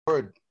for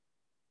it.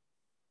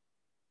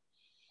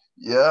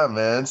 Yeah,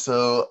 man.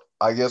 So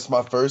I guess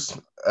my first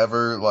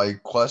ever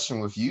like question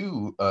with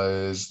you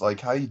is like,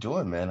 how you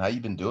doing, man? How you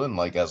been doing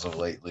like as of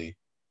lately?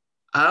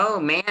 Oh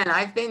man,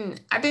 I've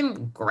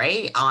been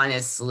great,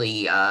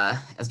 honestly.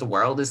 As the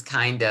world is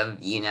kind of,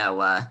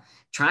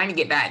 trying to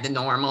get back to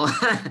normal.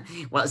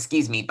 Well,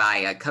 excuse me,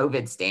 by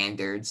COVID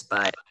standards,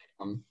 but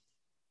um,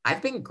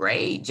 I've been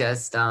great.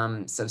 Just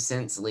so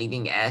since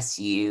leaving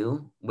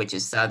SU, which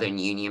is Southern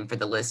Union for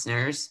the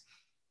listeners,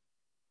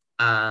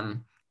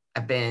 um,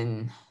 I've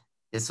been.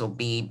 This will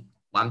be.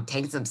 Well, I'm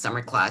taking some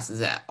summer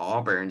classes at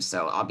Auburn,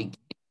 so I'll be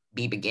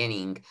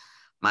beginning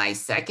my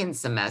second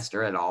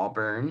semester at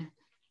Auburn,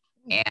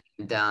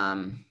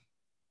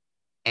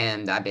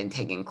 and I've been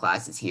taking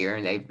classes here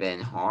and they've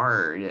been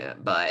hard,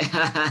 but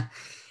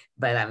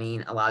but I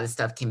mean a lot of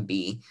stuff can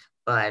be.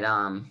 But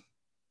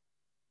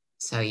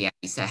so yeah,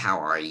 you said how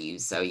are you?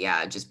 So yeah,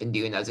 I've just been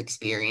doing those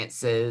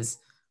experiences,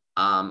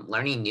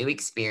 learning new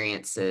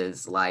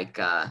experiences. Like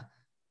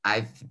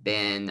I've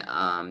been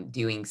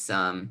doing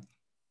some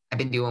I've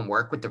been doing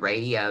work with the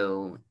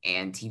radio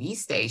and TV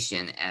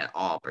station at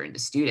Auburn, the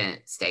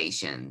student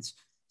stations.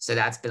 So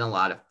that's been a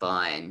lot of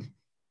fun.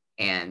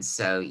 And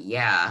so,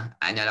 yeah,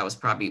 I know that was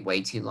probably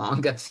way too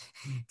long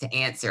to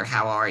answer.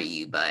 How are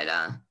you? But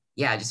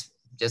yeah,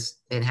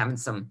 just been having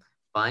some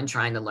fun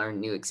trying to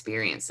learn new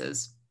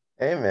experiences.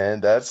 Hey,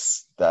 man,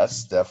 that's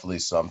definitely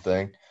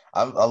something.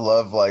 I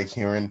love like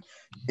hearing.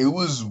 It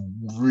was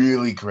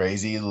really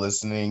crazy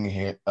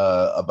listening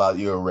about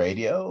your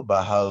radio,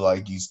 about how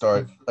like you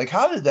start. Like,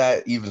 how did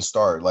that even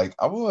start? Like,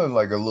 I want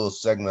like a little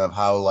segment of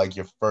how like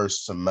your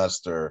first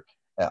semester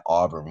at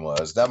Auburn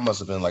was. That must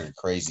have been like a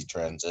crazy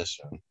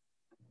transition.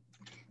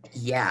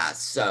 Yeah.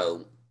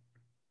 So,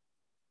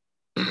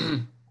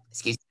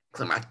 excuse me,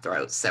 clear my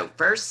throat. So,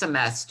 first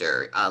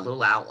semester, a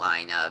little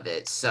outline of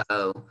it. So,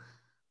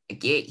 I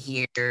get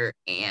here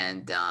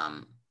and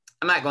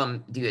I'm not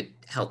going to do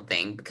a health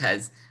thing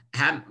because I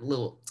have a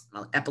little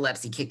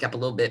epilepsy kick up a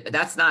little bit, but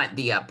that's not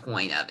the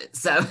point of it.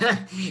 So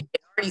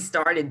it already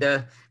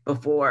started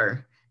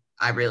before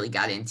I really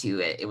got into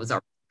it. It was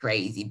already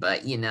crazy,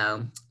 but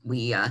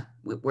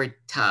we're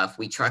tough.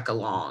 We truck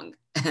along.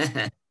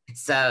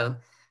 so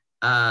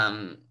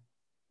um,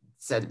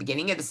 so the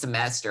beginning of the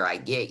semester, I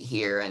get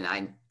here and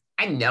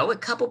I know a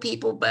couple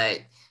people,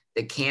 but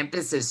the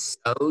campus is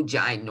so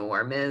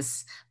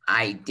ginormous.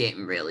 I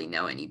didn't really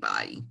know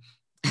anybody.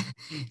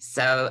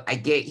 So I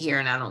get here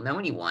and I don't know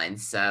anyone.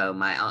 So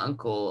my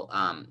uncle,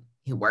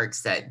 who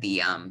works at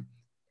the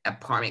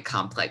apartment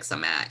complex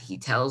I'm at, he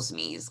tells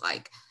me, he's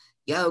like,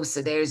 "Yo,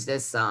 so there's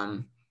this uh,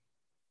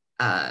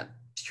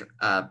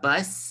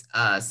 bus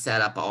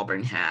setup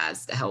Auburn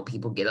has to help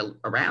people get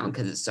around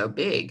because it's so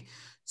big."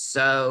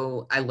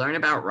 So I learned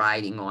about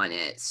riding on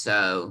it.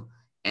 So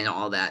and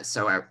all that.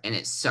 And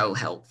it's so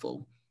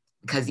helpful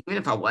because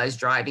even if I was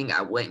driving,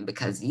 I wouldn't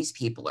because these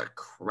people are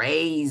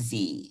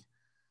crazy.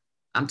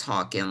 I'm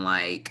talking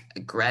like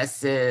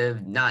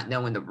aggressive, not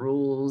knowing the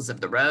rules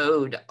of the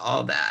road,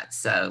 all that.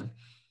 So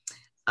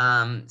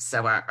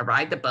I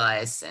ride the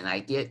bus and I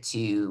get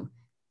to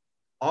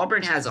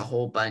Auburn has a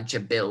whole bunch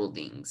of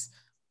buildings,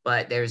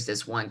 but there's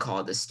this one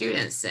called the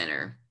Student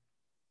Center,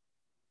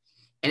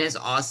 and it's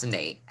awesome.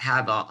 They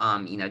have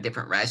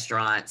different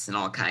restaurants and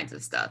all kinds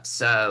of stuff.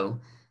 So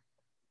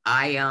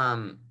I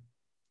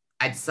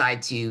I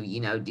decide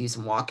to do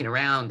some walking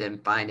around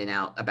and finding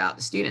out about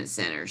the Student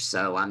Center.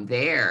 So I'm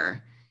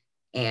there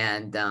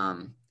and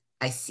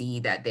I see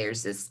that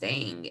there's this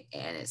thing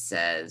and it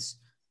says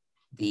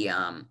the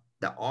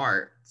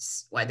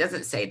arts. Well, it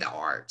doesn't say the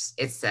arts.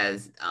 It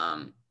says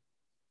I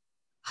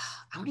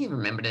don't even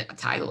remember the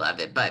title of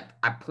it, but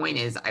my point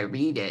is I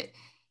read it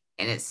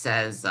and it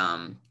says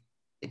the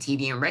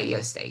TV and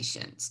radio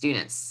station,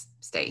 students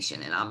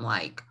station, and I'm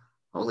like,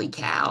 holy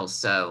cow!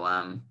 So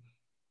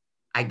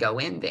I go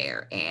in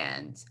there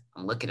and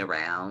I'm looking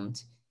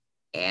around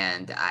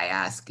and I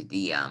ask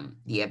the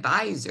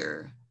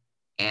advisor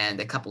and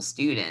a couple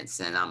students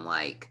and I'm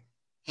like,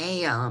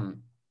 hey,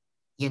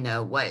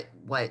 what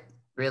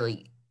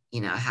really,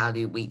 how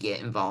do we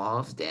get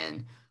involved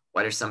and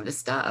what are some of the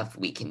stuff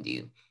we can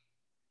do?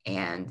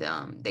 And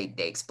they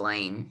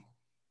explain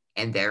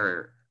and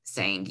they're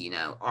saying,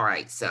 all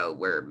right, so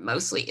we're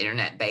mostly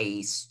internet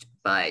based,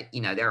 but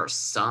there are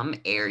some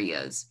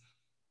areas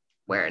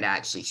where it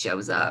actually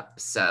shows up.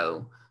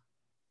 So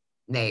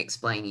they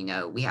explain,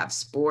 we have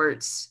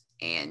sports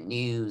and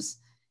news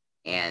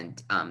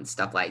and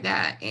stuff like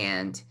that.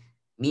 And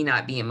me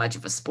not being much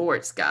of a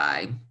sports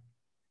guy,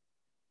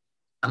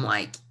 I'm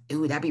like,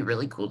 ooh, that'd be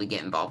really cool to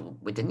get involved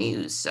with the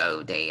news.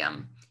 So they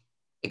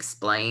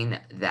explain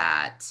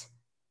that,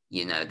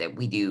 that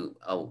we do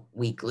a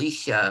weekly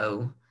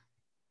show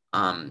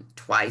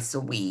twice a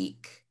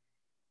week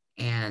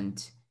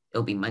and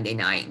it'll be Monday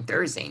night and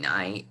Thursday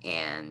night.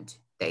 And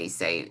they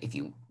say, if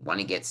you want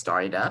to get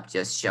started up,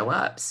 just show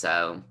up.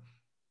 So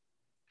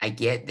I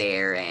get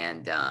there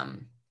and,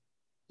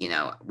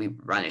 we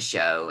run a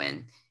show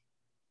and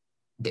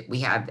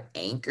we have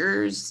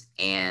anchors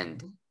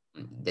and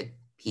the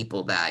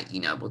people that,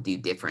 will do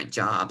different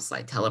jobs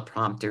like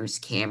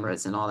teleprompters,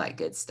 cameras, and all that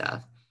good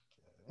stuff.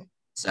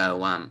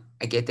 So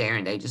I get there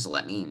and they just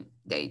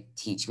they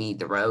teach me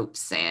the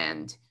ropes,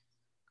 and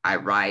I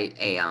write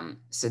a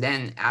so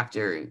then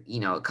after,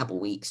 a couple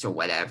weeks or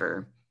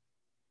whatever,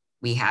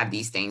 we have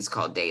these things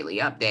called daily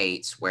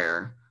updates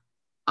where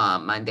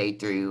Monday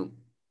through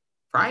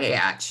Friday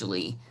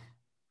actually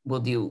we'll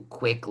do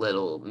quick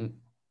little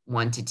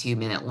 1 to 2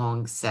 minute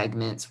long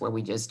segments where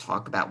we just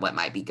talk about what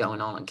might be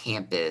going on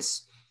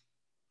campus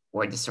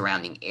or the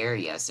surrounding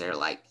area. So they're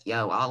like,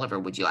 yo, Oliver,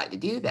 would you like to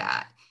do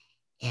that?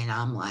 And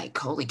I'm like,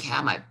 holy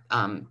cow, my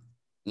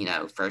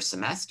first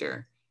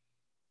semester.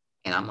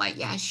 And I'm like,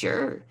 yeah,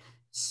 sure.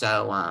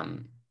 So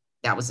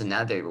that was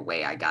another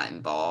way I got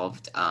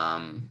involved.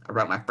 I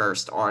wrote my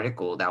first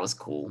article. That was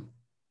cool.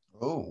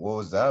 Oh, what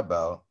was that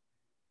about?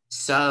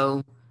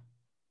 So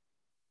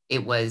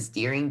it was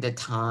during the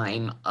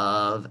time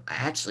of, I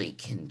actually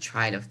can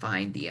try to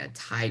find the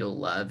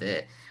title of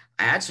it.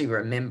 I actually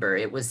remember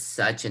it was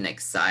such an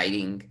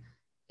exciting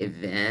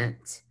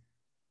event.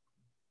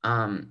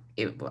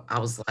 I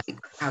was like,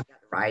 I got to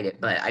write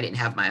it, but I didn't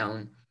have my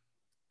own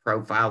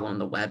profile on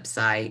the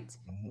website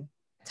Mhm.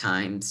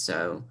 time,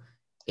 so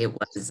it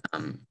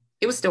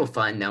was still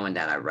fun knowing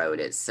that I wrote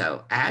it.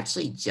 So I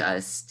actually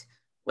just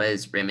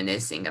was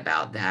reminiscing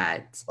about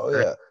that Oh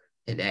earlier yeah.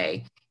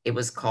 today. It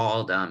was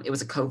called it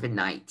was a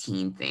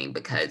COVID-19 thing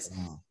because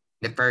Mhm.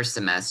 the first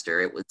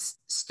semester it was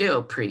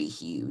still pretty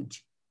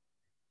huge.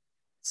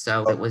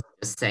 So it Oh, was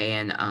just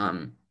saying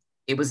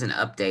it was an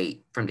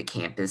update from the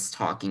campus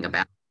talking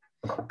about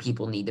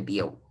people need to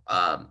be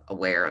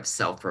aware of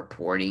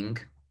self-reporting.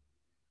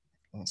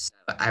 mhm. So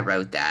I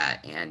wrote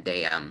that, and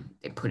they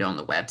put it on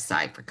the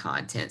website for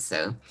content.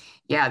 So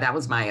yeah, that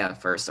was my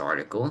first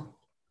article.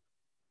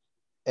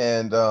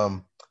 And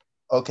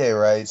okay,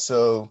 right.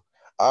 So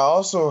I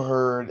also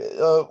heard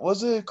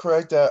was it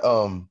correct that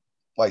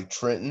like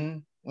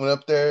Trenton went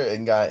up there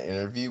and got an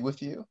interview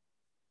with you?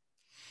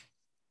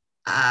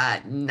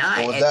 Or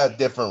Not was at, that a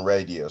different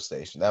radio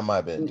station? That might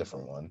have been a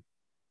different one.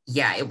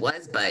 yeah, it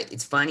was, but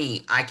it's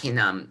funny. I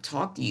can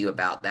talk to you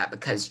about that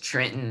because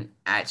Trenton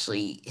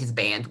actually his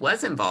band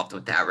was involved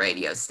with that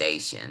radio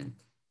station.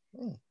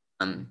 Hmm.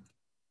 Um,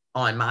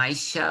 on my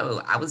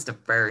show, I was the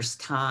first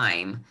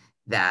time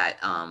that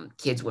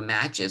Kids with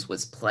Matches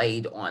was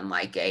played on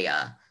like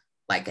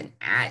an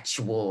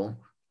actual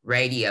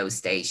radio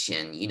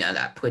station,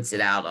 that puts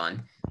it out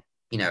on,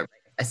 you know,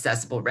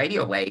 accessible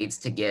radio waves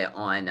to get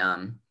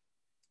on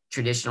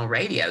traditional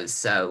radios.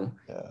 So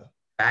Yeah.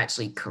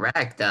 actually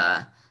correct.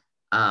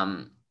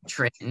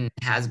 Trenton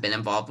has been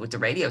involved with the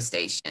radio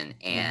station,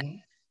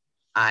 and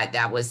Hmm.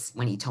 that was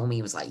when he told me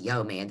he was like,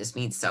 "Yo, man, this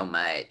means so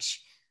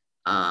much."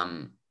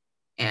 Um,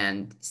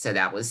 and so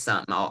that was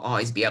something I'll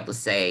always be able to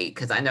say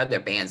because I know their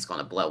band's going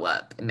to blow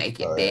up and make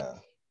it Oh big. yeah.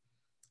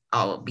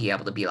 I'll be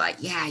able to be like,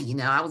 "Yeah,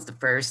 I was the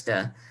first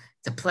to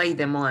play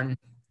them on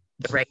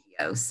the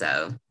radio."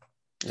 So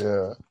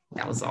Yeah.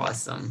 that was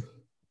awesome.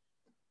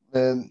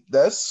 And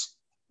that's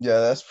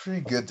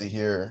pretty good to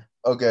hear.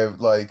 Okay,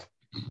 like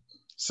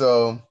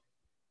so,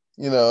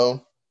 you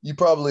know, you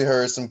probably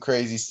heard some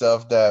crazy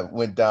stuff that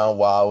went down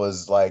while I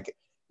was like,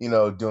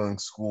 doing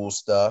school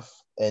stuff.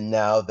 And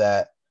now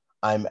that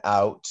I'm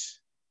out,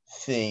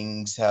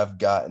 things have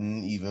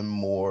gotten even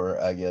more,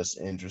 I guess,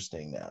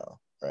 interesting now,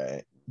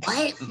 right?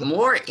 What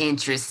more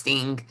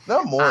interesting?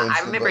 Not more I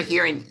interesting, remember but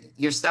hearing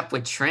your stuff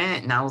with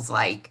Trent, and I was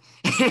like,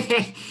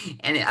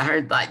 and I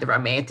heard like the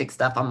romantic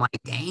stuff. I'm like,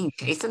 dang,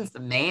 Jason's the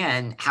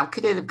man. How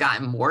could it have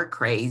gotten more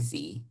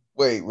crazy?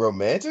 wait,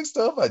 romantic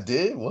stuff I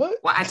did? What?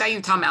 Well, I thought you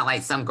were talking about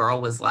like some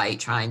girl was like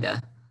trying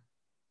to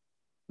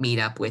meet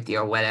up with you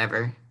or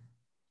whatever.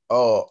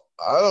 Oh,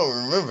 I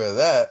don't remember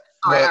that.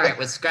 All But right,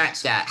 well,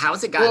 scratch that. How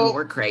has it gotten well,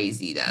 more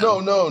crazy though? no,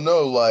 no,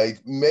 no. Like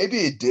maybe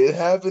it did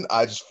happen.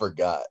 I just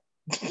forgot.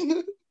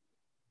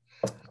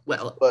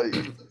 Well,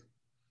 like,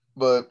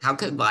 but how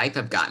could life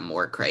have gotten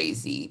more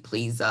crazy?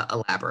 Please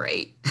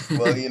elaborate.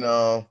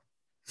 well,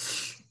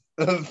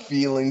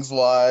 feelings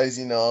wise,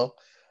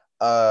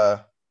 uh,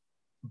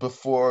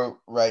 before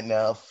right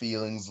now,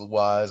 feelings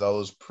wise, I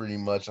was pretty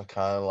much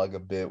kind of like a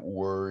bit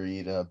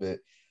worried and a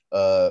bit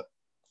uh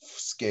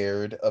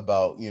scared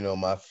about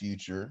my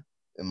future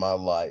in my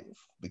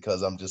life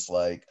because I'm just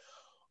like,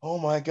 oh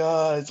my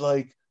god, it's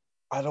like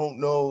I don't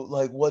know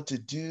like what to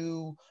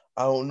do.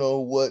 I don't know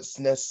what's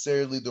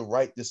necessarily the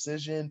right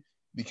decision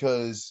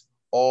because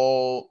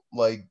all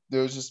like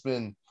there's just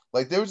been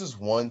like there was just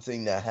one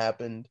thing that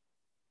happened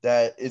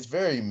that is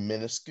very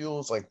minuscule.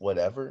 It's like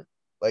whatever,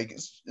 like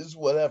it's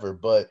whatever,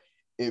 but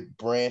it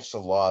branched a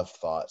lot of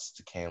thoughts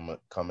to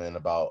come in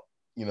about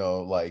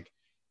like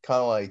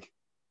kind of like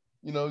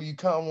you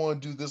kind of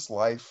want to do this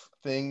life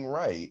thing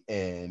right,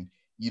 and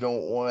you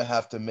don't want to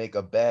have to make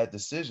a bad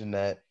decision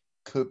that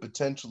could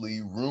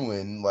potentially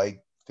ruin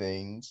like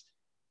things.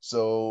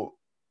 So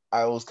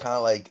I was kind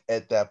of like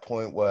at that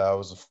point where I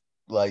was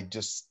like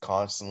just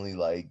constantly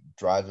like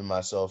driving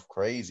myself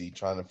crazy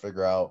trying to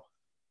figure out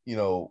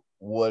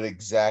what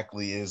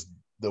exactly is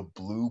the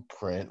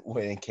blueprint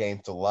when it came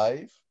to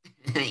life.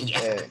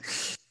 Yeah.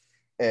 And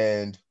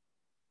and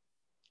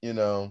you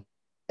know,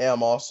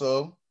 and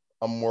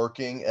I'm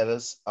working at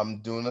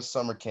I'm doing a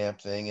summer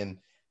camp thing, and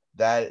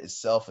that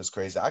itself is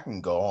crazy. I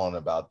can go on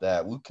about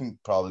that. We can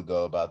probably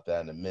go about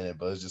that in a minute,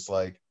 but it's just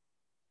like,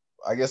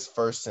 I guess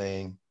first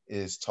thing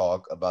is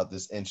talk about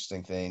this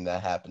interesting thing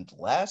that happened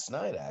last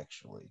night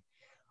actually.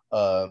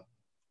 Uh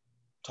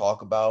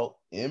Talk about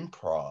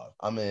improv.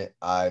 I mean,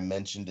 I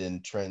mentioned this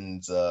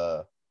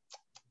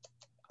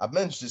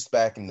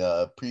back in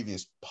the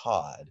previous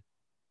pod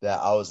that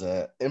I was in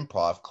an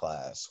improv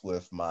class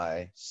with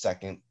my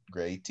second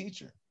grade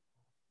teacher.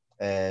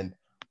 And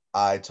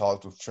I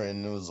talked with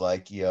Trenton and it was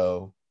like,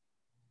 yo,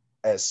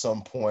 at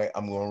some point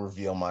I'm going to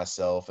reveal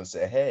myself and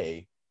say,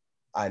 hey,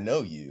 I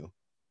know you,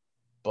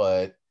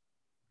 but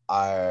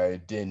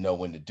I didn't know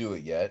when to do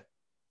it yet.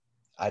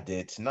 I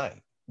did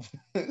tonight.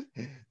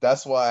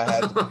 That's why I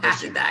had to How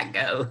push did it. that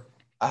go?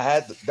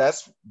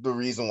 That's the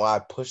reason why I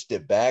pushed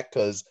it back,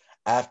 because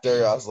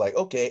after I was like,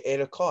 okay,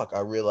 8 o'clock, I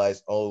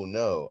realized, oh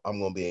no, I'm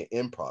gonna be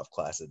in improv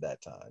class at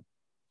that time.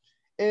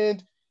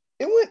 And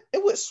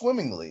it went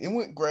swimmingly. It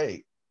went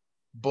great.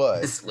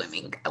 But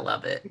Swimming. I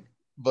love it.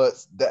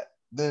 that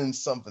then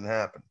something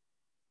happened.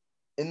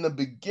 In the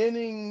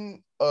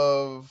beginning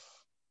of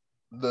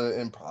the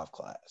improv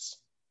class,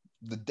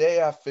 the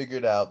day I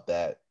figured out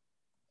that,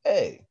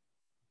 hey,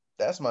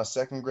 that's my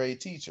second grade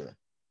teacher,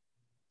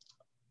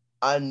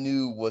 I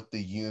knew what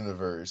the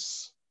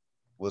universe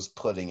was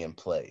putting in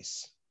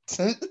place.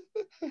 I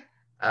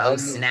Oh knew.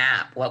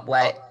 snap! What? I,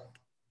 What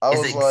I is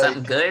was it?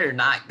 Something like, good or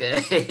not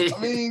good? I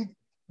mean,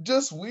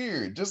 just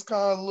weird, just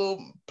kind of a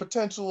little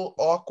potential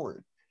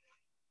awkward.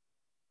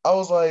 I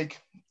was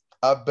like,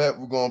 I bet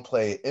we're gonna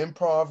play an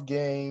improv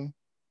game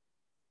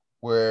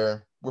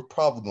where we're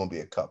probably gonna be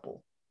a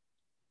couple.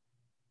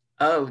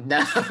 Oh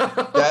no!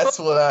 That's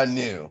what I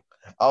knew.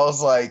 I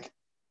was like,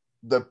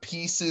 the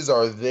pieces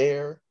are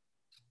there.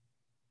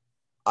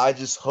 I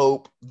just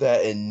hope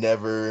that it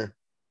never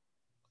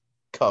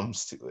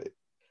comes to it.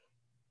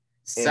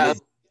 And So it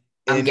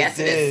I'm and it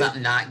guessing it's did.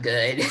 something not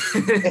good.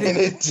 And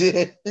it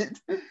did.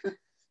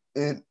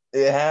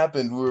 It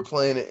happened. We were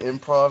playing an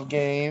improv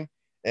game,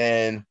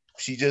 and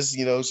she just,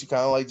 she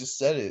kind of like just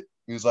said it.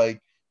 It was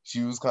like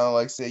she was kind of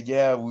like said,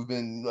 "Yeah, we've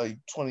been like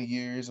 20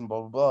 years and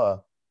blah blah blah."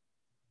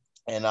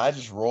 And I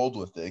just rolled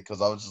with it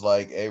because I was just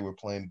like, "Hey, we're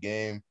playing the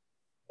game."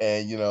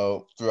 And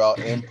throughout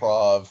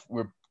improv,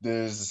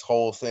 there's this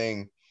whole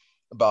thing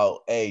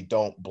about, hey,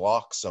 don't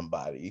block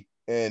somebody.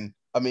 And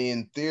I mean,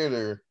 in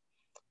theater,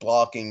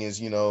 blocking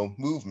is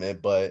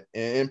movement, but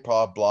in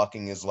improv,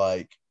 blocking is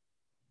like,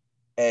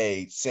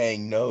 hey,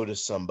 saying no to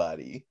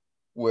somebody.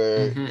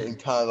 Where Hmm. in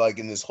kind of like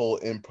in this whole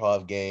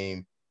improv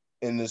game,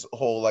 in this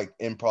whole like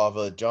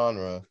improv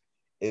genre,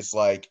 it's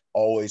like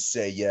always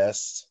say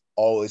yes,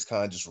 always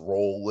kind of just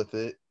roll with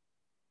it,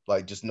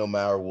 like just no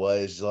matter what,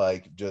 it's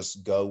like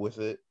just go with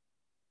it.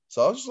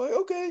 So I was just like,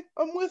 okay,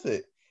 I'm with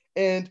it.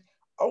 And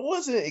I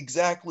wasn't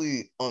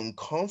exactly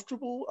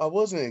uncomfortable. I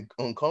wasn't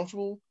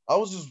uncomfortable. I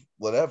was just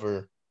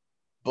whatever.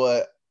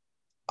 But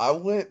I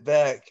went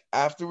back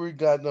after we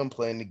got done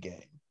playing the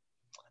game.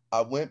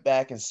 I went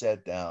back and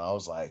sat down. I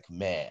was like,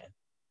 man,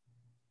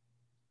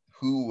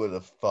 who would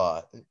have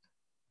thought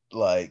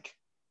like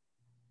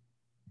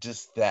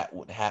just that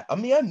would happen? I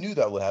mean, I knew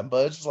that would happen,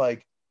 but it's just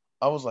like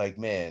I was like,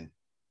 man,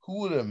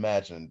 who would have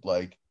imagined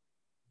like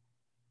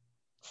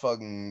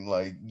fucking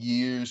like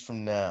years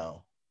from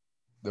now,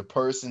 the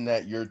person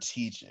that you're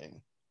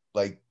teaching,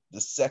 like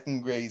the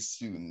second grade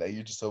student that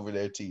you're just over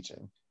there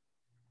teaching,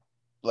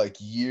 like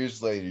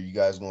years later, you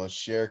guys going to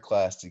share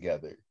class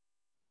together,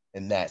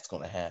 and that's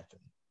going to happen.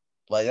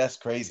 Like that's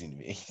crazy to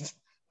me.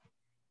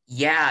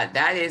 Yeah,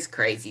 that is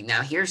crazy.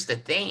 Now, here's the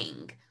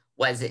thing.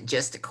 Was it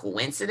just a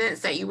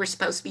coincidence that you were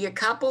supposed to be a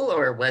couple,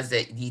 or was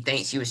it, do you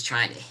think she was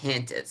trying to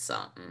hint at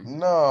something?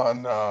 No,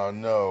 no,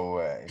 no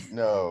way,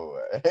 no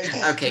way.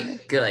 Okay,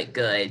 good,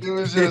 good. It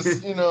was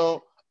just,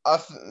 no,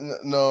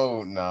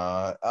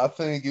 nah. I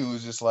think it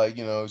was just like,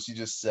 she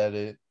just said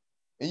it.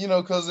 And,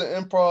 because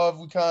in improv,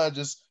 we kind of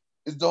just,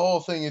 the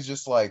whole thing is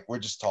just like, we're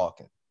just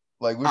talking.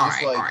 Like, we're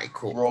just All like, right,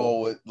 cool, cool.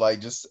 roll with,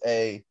 like, just,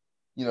 a,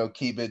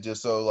 keep it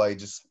just so, like,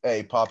 just,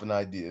 a popping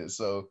ideas.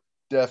 So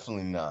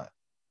definitely not.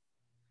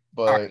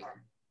 All But right,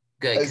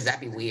 good, because as,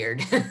 that'd be weird.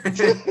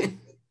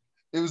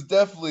 it was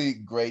definitely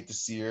great to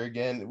see her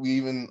again.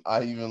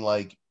 I even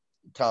like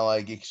kind of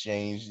like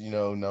exchanged,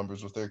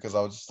 numbers with her because I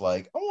was just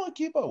like, I want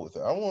to keep up with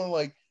her. I want to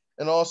like,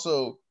 and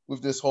also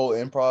with this whole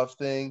improv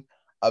thing,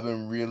 I've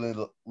been really,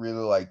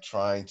 really like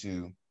trying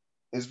to.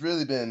 It's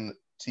really been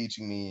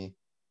teaching me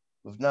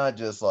with not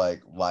just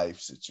like life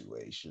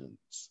situations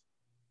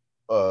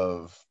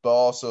but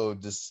also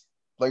just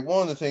like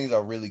one of the things I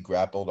really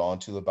grappled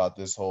onto about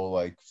this whole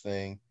like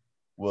thing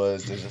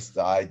was there's just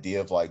the idea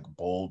of like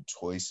bold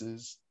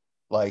choices,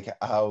 like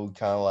how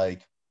kind of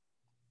like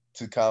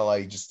to kind of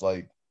like just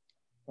like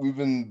we've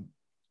been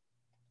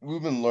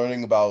we've been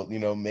learning about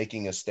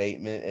making a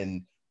statement,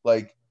 and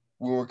like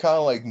we were kind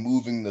of like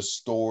moving the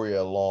story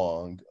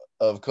along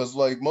of because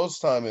like most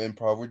time in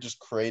improv we're just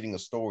creating a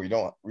story. We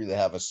don't really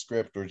have a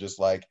script, or just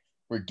like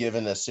we're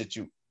given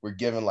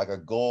like a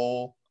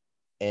goal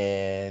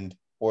and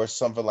or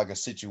something like a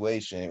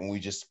situation, and we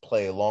just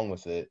play along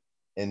with it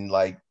and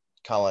like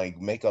kind of like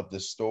make up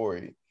this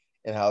story,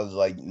 and how to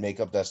like make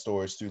up that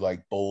story is through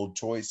like bold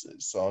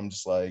choices. So I'm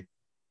just like,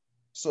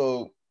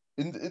 so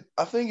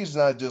I think it's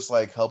not just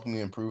like helping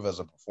me improve as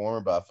a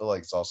performer, but I feel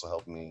like it's also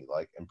helping me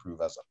like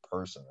improve as a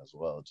person as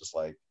well, just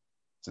like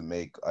to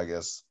make, I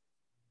guess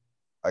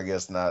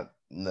not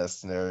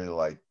necessarily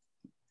like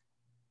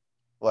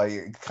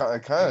it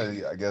kind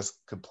of I guess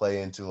could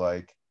play into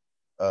like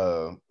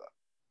uh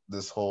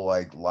this whole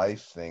like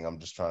life thing I'm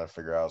just trying to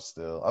figure out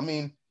still. I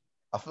mean,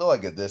 I feel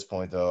like at this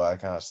point though, I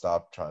kind of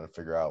stopped trying to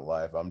figure out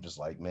life. I'm just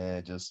like,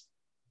 man, just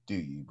do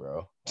you,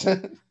 bro.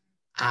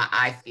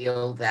 I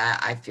feel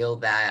that. I feel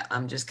that.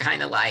 I'm just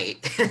kind of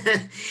like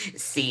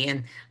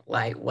seeing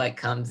like what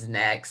comes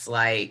next.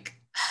 Like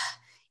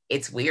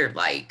it's weird.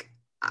 Like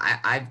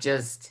I've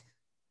just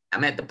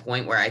I'm at the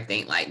point where I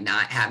think like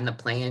not having a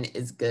plan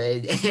is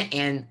good.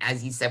 And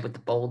as you said with the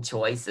bold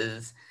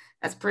choices,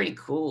 that's pretty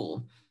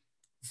cool.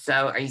 So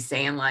are you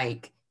saying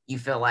like you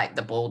feel like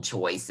the bold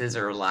choices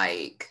are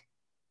like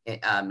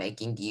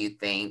making you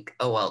think,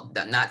 oh well,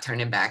 not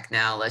turning back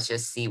now. Let's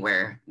just see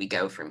where we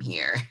go from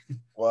here.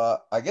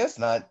 Well, I guess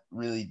not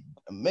really,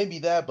 maybe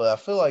that, but I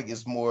feel like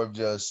it's more of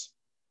just,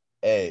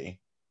 a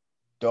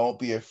don't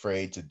be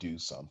afraid to do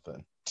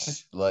something.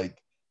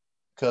 Like,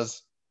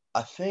 because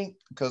I think,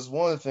 because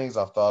one of the things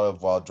I thought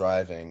of while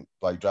driving,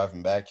 like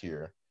driving back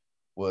here,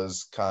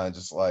 was kind of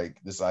just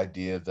like this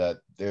idea that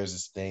there's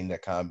this thing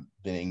that kind of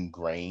been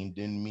ingrained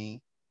in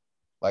me,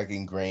 like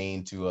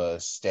ingrained to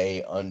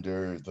stay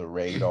under the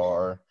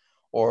radar,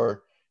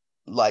 or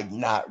like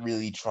not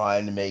really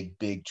trying to make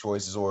big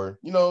choices, or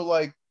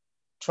like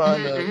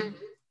trying to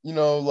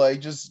Mhm. like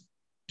just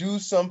do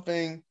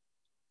something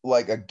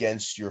like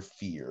against your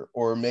fear,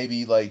 or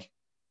maybe like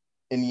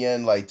in the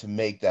end like to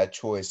make that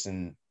choice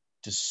and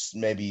just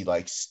maybe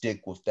like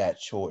stick with that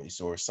choice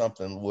or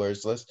something, where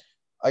it's less,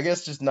 I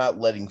guess, just not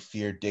letting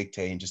fear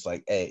dictate and just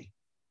like, hey,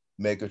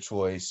 make a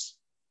choice,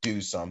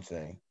 do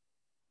something,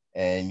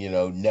 and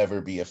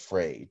never be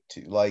afraid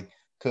to like,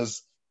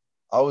 because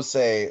I would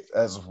say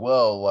as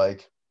well,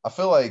 like I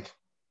feel like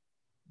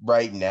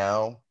right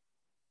now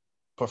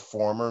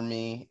performer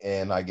me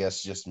and I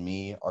guess just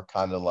me are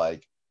kind of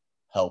like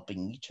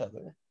helping each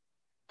other,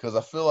 because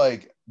I feel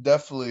like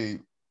definitely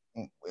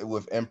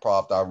with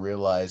improv I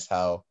realized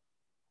how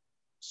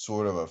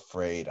sort of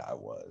afraid I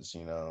was,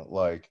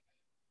 like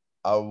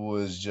I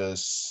was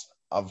just,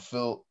 I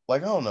feel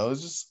like, I don't know,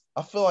 it's just,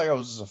 I feel like I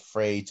was just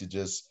afraid to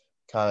just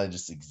kind of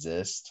just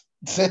exist.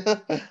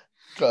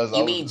 Because I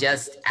You was mean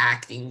just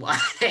acting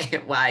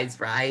wise,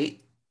 right?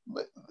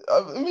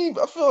 I mean,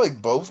 I feel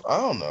like both. I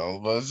don't know,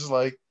 but it's just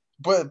like,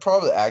 but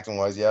probably acting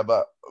wise, yeah.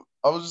 But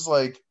I was just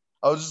like,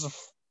 I was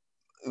just,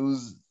 it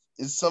was,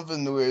 it's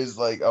something where it's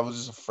like I was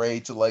just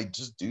afraid to like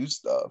just do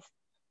stuff.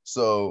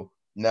 So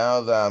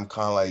now that I'm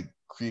kind of like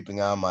creeping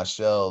out of my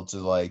shell to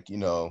like,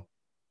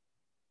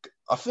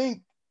 I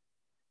think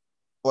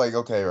like,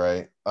 okay,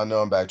 right. I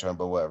know I'm backtracking,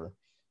 but whatever.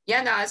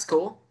 Yeah, no, it's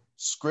cool.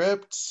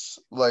 Scripts,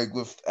 like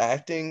with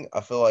acting,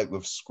 I feel like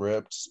with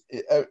scripts,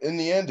 in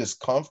the end, is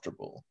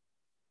comfortable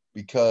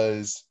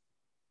because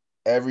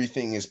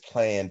everything is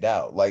planned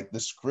out. Like the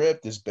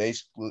script is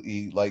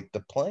basically like the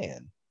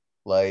plan.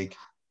 Like,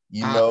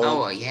 you know,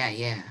 Oh, yeah,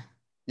 yeah.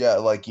 yeah,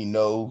 like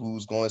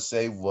who's going to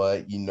say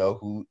what,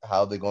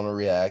 how they're going to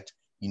react,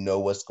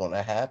 what's going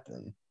to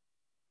happen.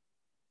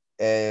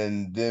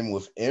 And then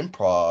with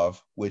improv,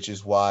 which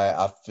is why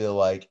I feel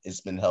like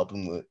it's been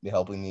helping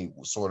me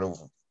sort of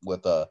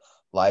with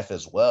life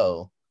as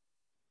well,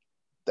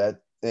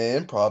 that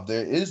in improv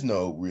there is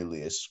no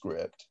really a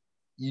script.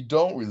 You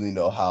don't really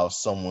know how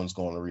someone's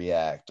going to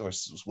react or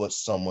what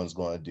someone's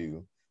going to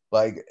do.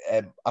 Like,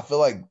 I feel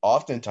like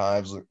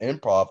oftentimes with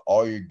improv,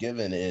 all you're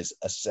given is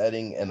a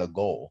setting and a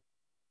goal,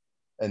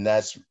 and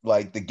that's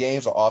like the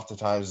games are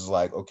oftentimes is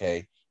like,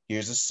 okay,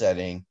 here's a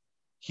setting,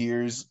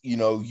 here's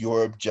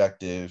your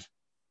objective,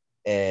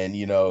 and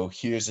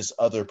here's this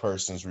other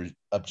person's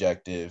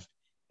objective,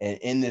 and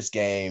in this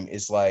game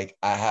it's like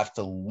I have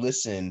to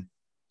listen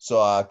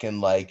so I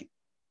can like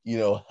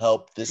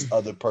help this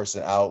other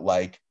person out,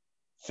 like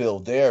fill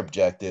their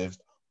objective,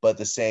 but at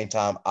the same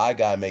time I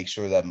gotta make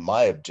sure that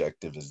my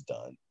objective is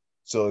done.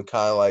 So it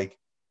kind of like,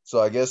 so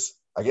I guess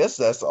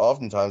that's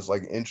oftentimes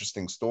like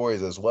interesting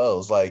stories as well.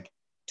 It's like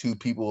two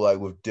people like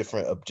with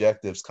different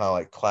objectives kind of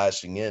like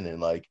clashing in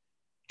and like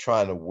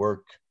trying to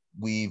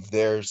weave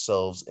their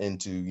selves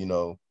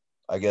into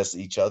I guess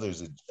each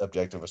other's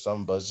objective or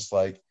something. But it's just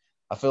like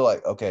I feel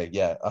like, okay,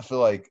 yeah, I feel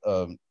like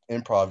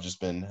improv just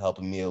been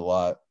helping me a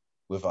lot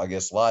with, I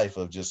guess, life,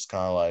 of just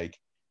kind of like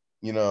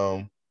you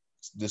know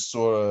this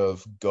sort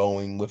of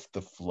going with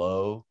the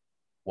flow,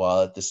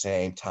 while at the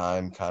same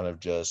time kind of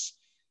just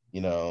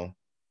you know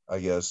I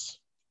guess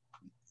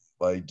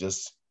like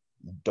just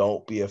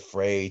don't be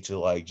afraid to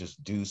like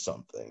just do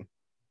something,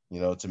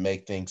 to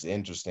make things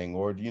interesting,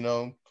 or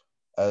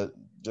uh,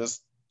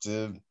 just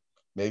to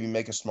maybe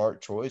make a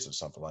smart choice or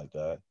something like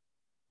that.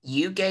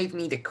 You gave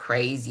me the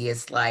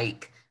craziest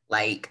like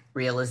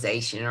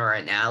realization or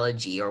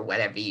analogy or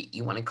whatever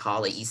you want to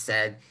call it. You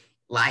said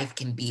life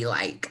can be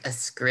like a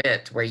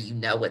script where you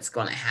know what's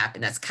going to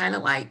happen. That's kind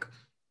of like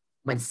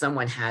when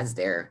someone has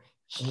their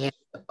hand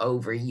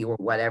over you or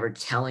whatever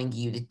telling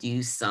you to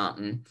do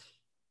something,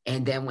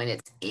 and then when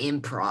it's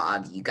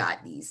improv you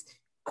got these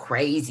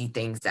crazy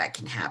things that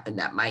can happen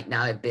that might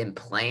not have been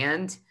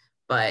planned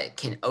but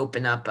can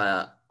open up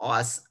a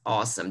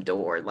awesome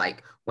door.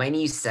 Like when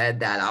you said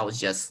that, I was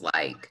just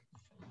like,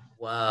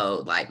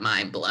 whoa, like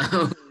mind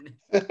blown.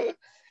 That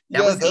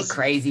Yeah, was the that's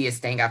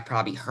craziest thing I've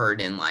probably heard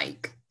in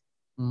like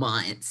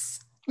months.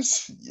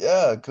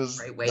 yeah, because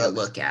Great way to that's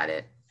look at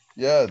it.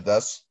 yeah,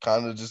 that's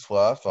kind of just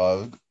what I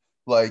thought.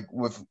 Like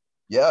with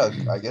yeah,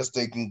 I guess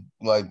they can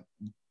like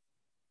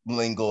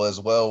lingo as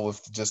well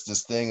with just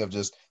this thing of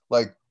just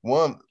like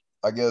one.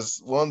 I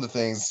guess one of the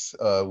things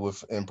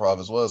with improv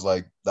as well is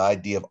like the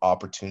idea of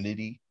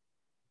opportunity,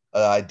 the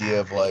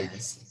idea of Ah,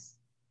 yes.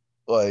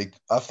 like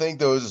I think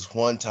there was this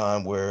one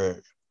time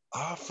where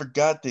I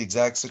forgot the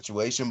exact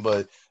situation,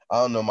 but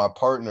I don't know.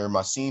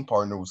 My scene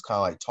partner, was kind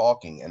of like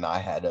talking, and I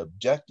had an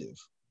objective,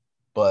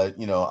 but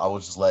I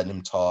was just letting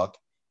him talk.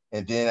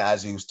 And then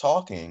as he was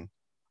talking,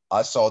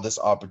 I saw this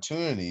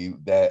opportunity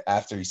that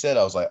after he said,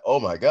 I was like, oh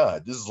my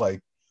God, this is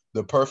like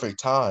the perfect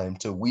time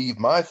to weave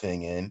my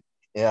thing in.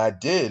 And I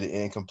did, and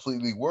it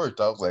completely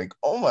worked. I was like,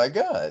 oh my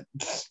God.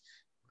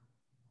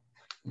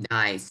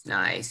 Nice,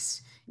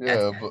 nice.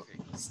 That's Yeah, but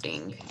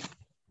interesting.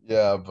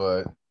 yeah,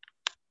 but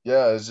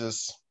yeah, it's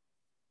just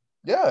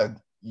yeah,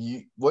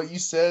 what you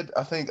said,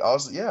 I think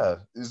also yeah,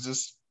 it's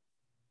just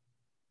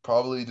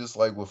probably just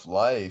like with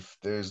life,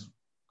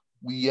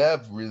 we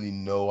have really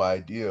no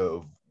idea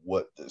of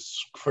what the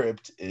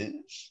script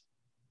is.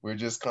 We're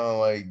just kind of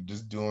like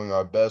just doing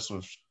our best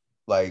with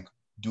like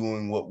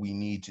doing what we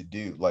need to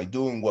do, like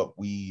doing what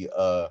we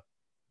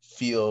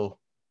feel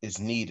is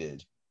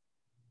needed,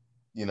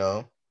 you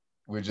know?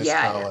 We're just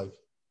kind of Yeah, like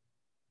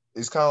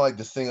it's kind of like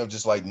the thing of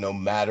just like no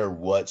matter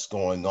what's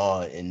going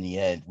on in the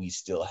end, we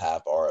still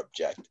have our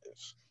objective.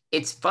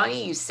 it's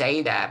funny you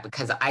say that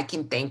because I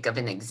can think of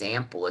an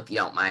example if you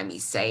don't mind me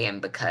saying,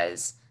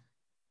 because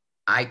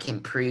I can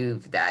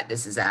prove that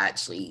this is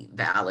actually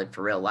valid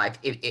for real life.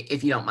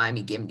 If you don't mind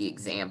me giving the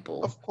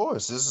example Of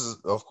course, this is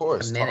of a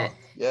course minute. talk.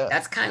 Yeah.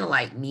 That's kind of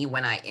like me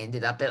when I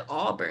ended up at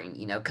Auburn,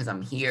 because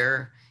I'm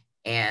here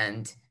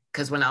and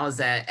because when I was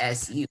at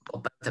SU,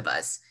 well, both of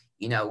us,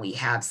 we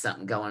have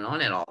something going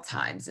on at all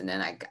times. And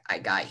then I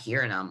got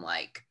here and I'm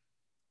like,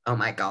 oh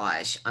my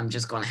gosh, I'm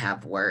just going to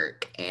have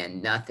work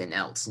and nothing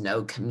else,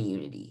 no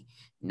community,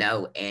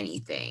 no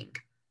anything.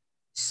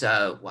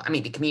 So, well, I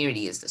mean, the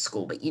community is the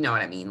school, but you know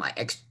what I mean?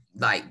 Like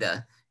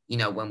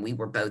when we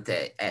were both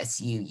at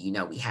SU,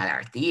 we had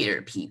our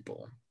theater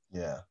people.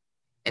 Yeah.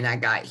 And I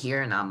got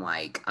here and I'm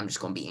like, I'm just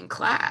going to be in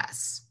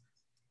class.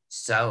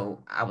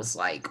 So I was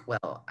like,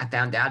 well, I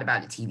found out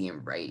about the TV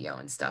and radio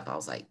and stuff. I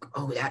was like,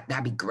 oh,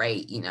 that'd be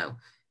great.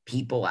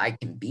 People I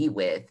can be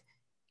with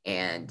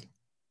and,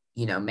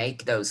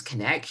 make those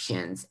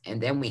connections.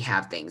 And then we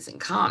have things in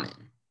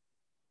common.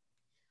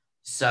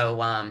 So,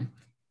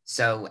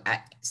 so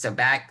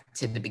back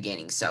to the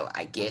beginning. So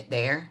I get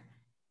there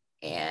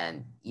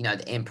and, the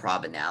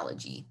improv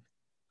analogy.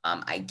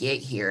 I get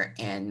here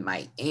and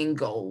my end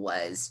goal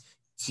was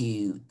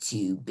to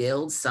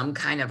build some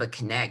kind of a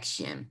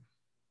connection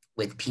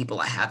with people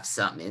I have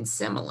something in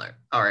similar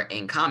or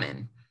in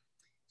common.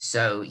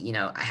 So,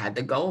 I had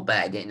the goal, but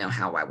I didn't know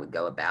how I would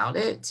go about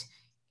it.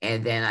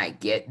 And then I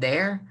get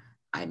there,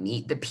 I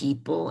meet the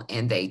people,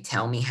 and they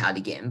tell me how to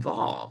get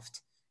involved.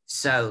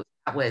 So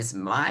that was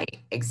my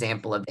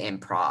example of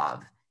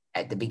improv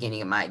at the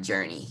beginning of my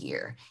journey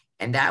here.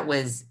 And that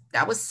was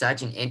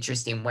such an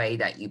interesting way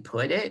that you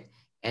put it.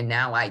 And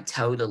now I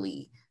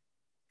totally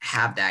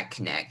have that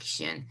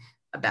connection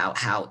about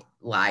how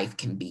life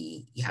can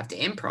be. You have to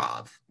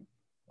improv.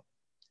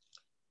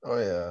 Oh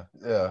yeah,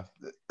 yeah.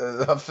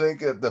 I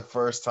think at the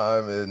first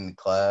time in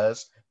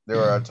class they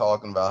were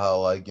talking about how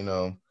like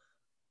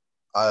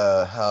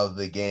how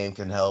the game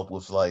can help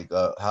with like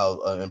how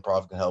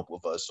improv can help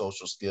with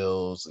social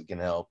skills. It can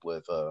help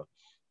with kind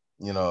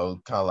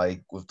of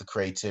like with the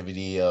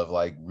creativity of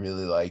like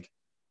really like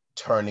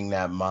turning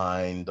that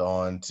mind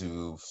on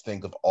to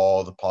think of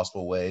all the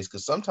possible ways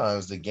because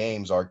sometimes the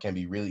games are can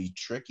be really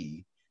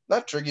tricky,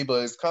 not tricky,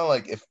 but it's kind of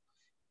like if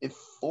it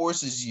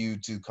forces you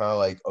to kind of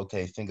like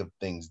okay think of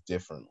things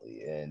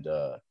differently and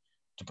to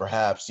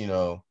perhaps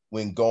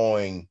when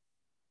going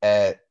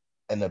at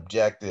an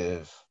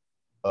objective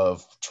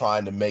of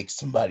trying to make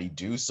somebody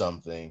do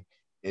something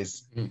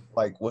is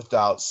like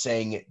without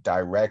saying it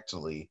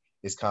directly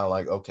it's kind of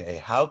like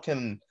okay how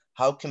can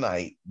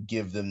I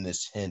give them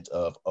this hint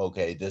of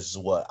okay this is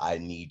what I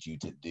need you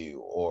to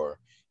do or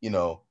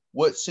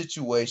what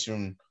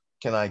situation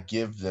can I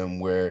give them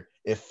where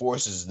it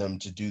forces them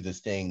to do the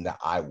thing that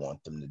I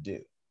want them to do.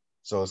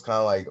 So it's kind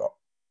of like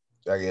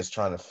I guess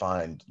trying to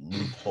find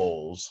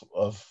loopholes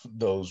of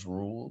those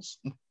rules.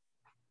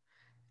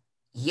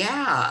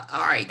 Yeah,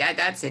 all right.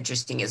 That's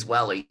interesting as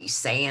well. Are you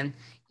saying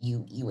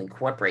you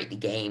incorporate the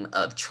game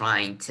of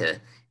trying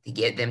to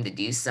get them to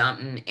do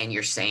something, and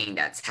you're saying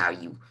that's how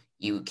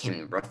you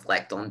can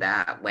reflect on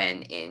that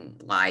when in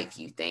life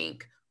you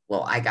think,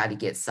 well, I got to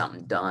get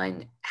something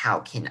done. How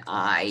can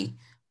I,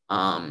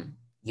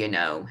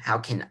 how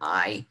can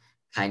I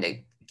kind of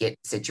get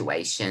the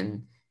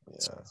situation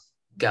Yeah.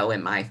 go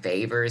in my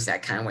favor? Is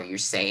that kind of what you're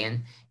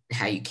saying?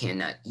 How you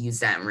can use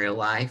that in real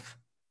life?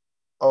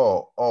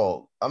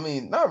 Oh, I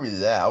mean, not really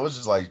that. I was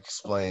just like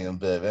explaining a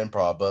bit of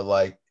improv, but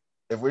like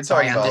if we're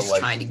Sorry, talking I'm about just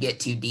like, trying to get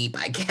too deep,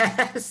 I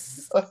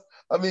guess.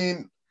 I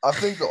mean, I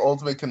think the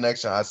ultimate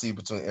connection I see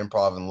between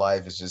improv and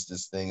life is just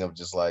this thing of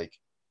just like,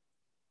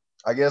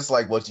 I guess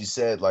like what you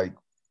said, like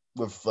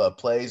with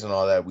plays and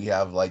all that, we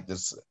have like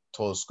this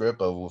total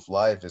script of with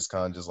life. It's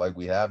kind of just like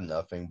we have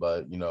nothing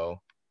but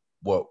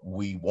what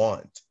we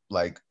want,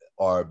 like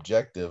our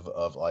objective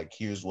of like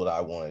here's what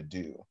I want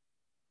to do,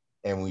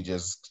 and we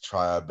just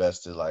try our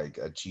best to like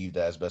achieve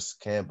that as best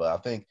as can. But I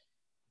think,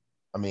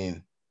 I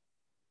mean,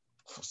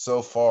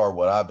 so far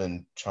what I've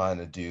been trying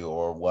to do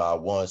or what I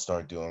want to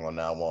start doing on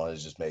now on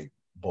is just make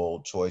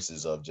bold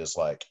choices of just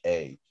like,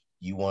 hey,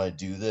 you want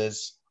to do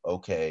this?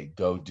 Okay,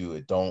 go do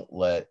it. Don't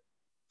let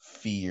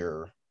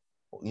fear,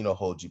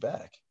 hold you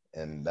back.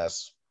 And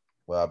that's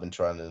what I've been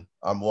trying to.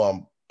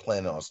 I'm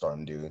planning on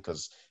starting doing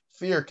because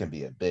fear can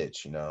be a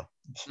bitch.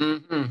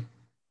 Hmm.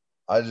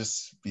 I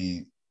just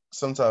be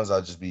sometimes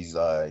I just be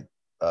like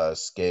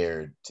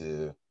scared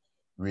to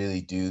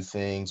really do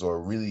things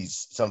or really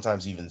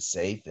sometimes even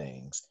say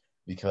things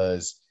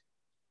because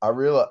I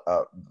realize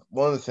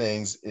one of the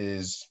things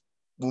is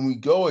when we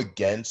go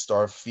against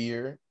our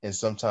fear and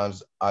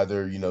sometimes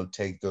either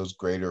take those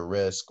greater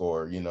risk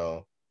or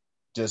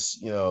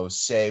just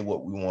say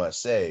what we want to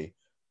say,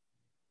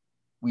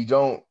 we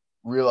don't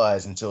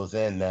realize until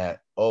then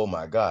that, oh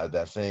my god,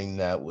 that thing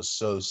that was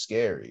so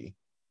scary,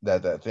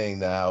 that thing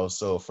that I was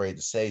so afraid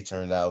to say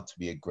turned out to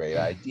be a great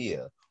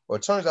idea or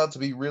turns out to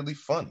be really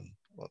funny.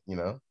 you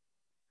know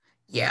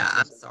Yeah,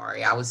 I'm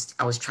sorry. I was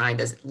trying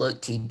to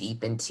look too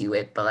deep into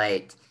it,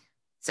 but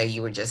so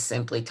you were just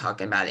simply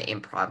talking about an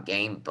improv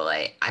game,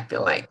 but I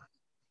feel oh like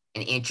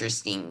an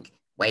interesting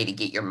way to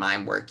get your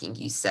mind working.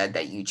 You said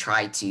that you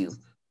try to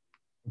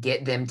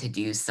get them to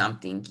do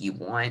something you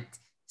want.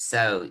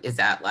 So is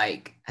that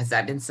like has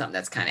that been something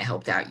that's kind of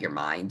helped out your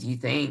mind, do you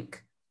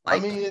think? I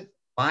Like mean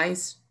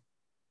wise?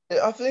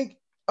 I think,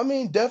 I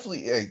mean,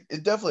 definitely,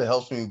 it definitely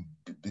helps me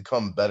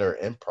become better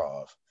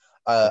improv.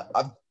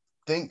 I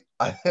think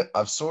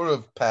I've sort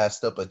of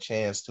passed up a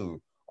chance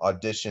to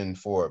audition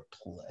for a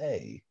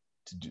play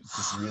to do,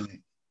 to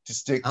really to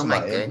stick Oh to my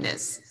my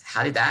goodness.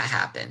 How did that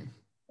happen?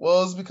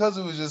 well, it's because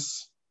it was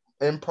just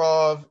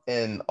improv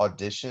and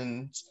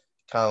auditions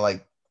kind of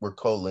like were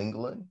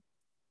co-mingling.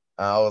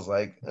 I was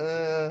like,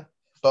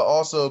 but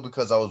also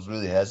because I was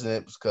really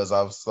hesitant because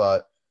I was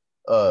thought,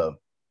 uh,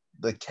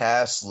 the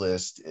cast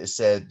list, it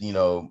said,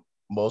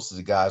 most of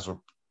the guys were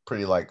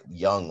pretty like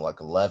young, like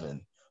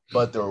 11,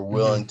 but they were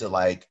willing Mhm. to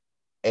like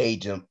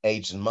age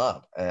them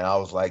up. And I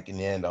was like, in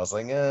the end, I was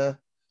like, but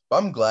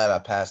I'm glad I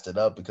passed it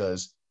up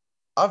because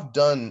I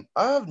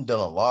haven't done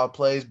a lot of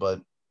plays,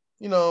 but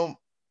you know,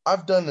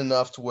 I've done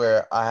enough to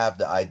where I have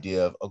the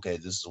idea of, okay,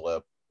 this is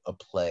what a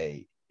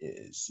play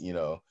is.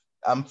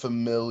 I'm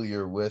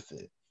familiar with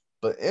it.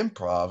 But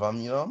improv,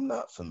 I'm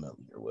not familiar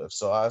with.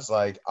 So I was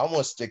like, I want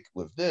to stick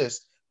with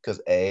this because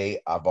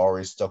I've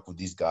already stuck with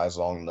these guys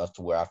long enough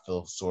to where I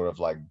feel sort of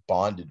like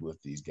bonded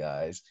with these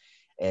guys.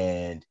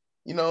 And,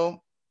 you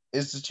know,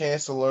 it's a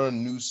chance to learn a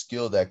new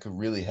skill that could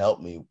really help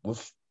me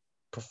with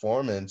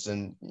performance.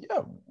 And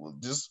yeah,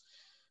 just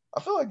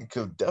I feel like it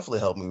could definitely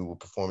help me with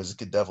performance. It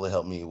could definitely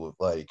help me with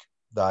like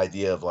the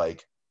idea of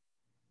like,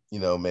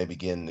 maybe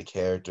getting the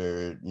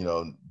character,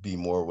 be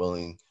more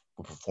willing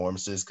with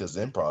performances because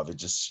improv, it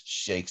just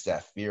shakes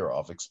that fear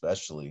off,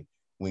 especially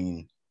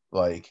when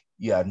like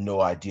you have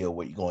no idea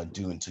what you're going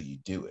to do until you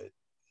do it.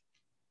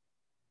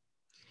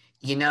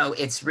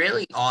 It's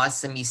really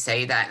awesome you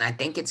say that. And I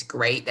think it's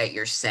great that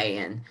you're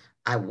saying,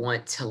 I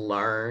want to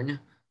learn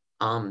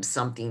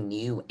something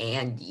new.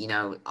 And,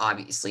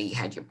 obviously you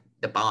had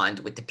the bond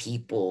with the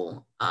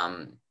people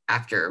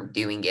after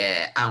doing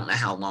it. I don't know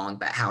how long,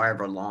 but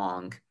however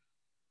long.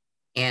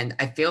 And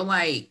I feel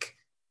like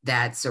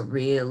that's a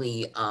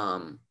really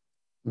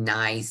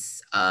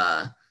nice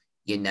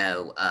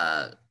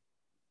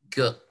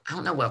good, I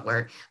don't know what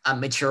word, a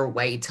mature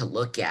way to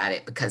look at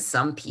it because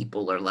some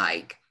people are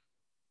like,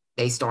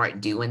 they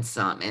start doing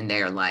something and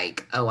they're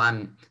like, oh,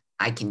 I'm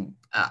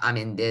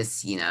in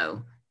this,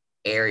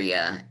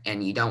 area,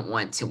 and you don't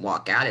want to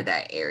walk out of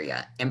that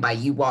area. And by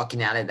you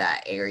walking out of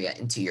that area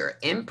into your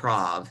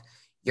improv,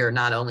 you're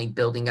not only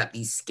building up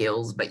these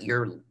skills, but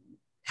you're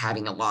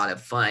having a lot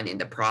of fun in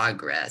the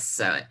progress.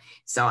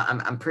 So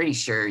I'm pretty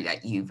sure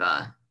that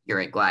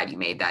you're glad you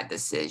made that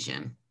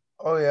decision.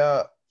 Oh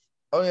yeah,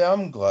 oh yeah,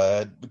 I'm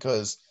glad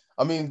because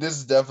I mean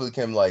this definitely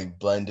can like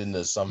blend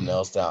into something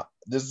else that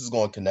this is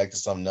going to connect to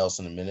something else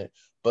in a minute.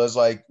 But it's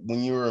like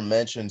when you were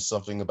mentioning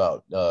something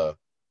about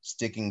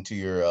sticking to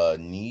your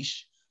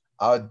niche.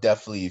 I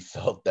definitely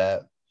felt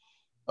that.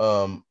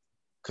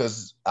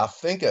 Because I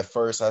think at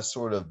first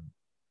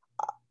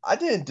I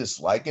didn't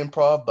dislike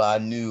improv,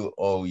 but I knew,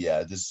 oh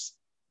yeah, this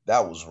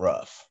that was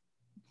rough.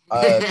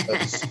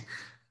 'Cause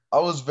I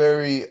was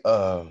very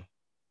I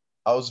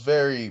was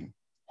very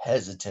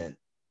hesitant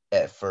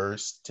at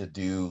first to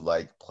do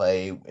like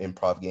play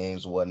improv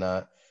games and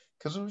whatnot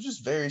because it was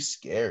just very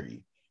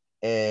scary.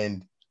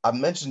 And I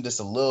mentioned this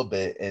a little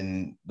bit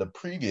in the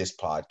previous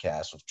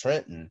podcast with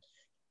Trenton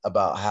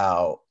about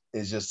how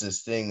it's just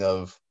this thing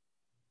of,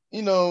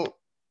 you know,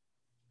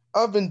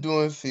 I've been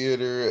doing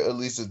theater at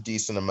least a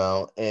decent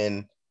amount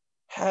and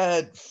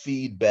had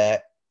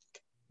feedback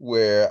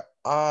where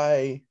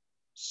I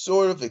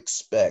sort of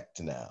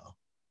expect now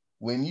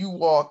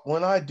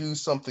when I do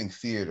something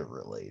theater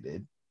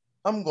related,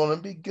 I'm going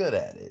to be good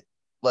at it.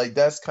 Like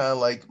that's kind of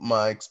like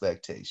my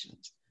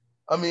expectations.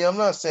 I mean, I'm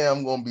not saying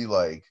I'm going to be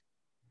like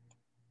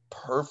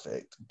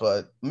perfect,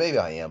 but maybe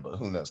I am, but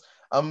who knows.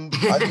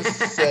 I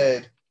just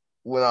said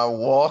when I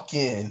walk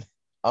in,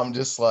 I'm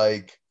just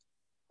like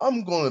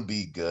I'm going to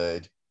be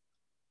good.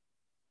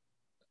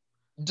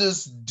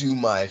 Just do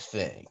my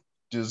thing.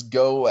 Just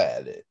go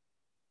at it.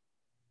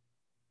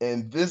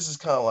 And this is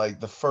kind of like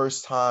the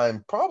first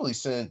time probably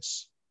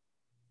since,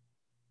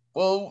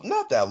 well,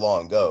 not that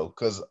long ago,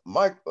 because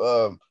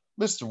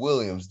Mr.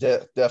 Williams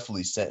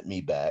definitely sent me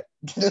back.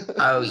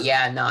 Oh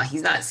yeah, no,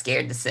 he's not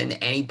scared to send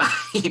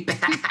anybody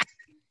back.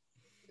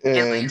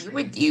 And like And he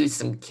would use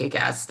some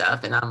kick-ass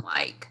stuff, and I'm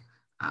like,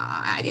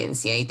 I didn't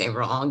see anything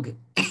wrong.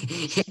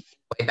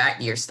 Way back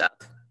to your stuff.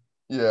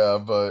 yeah,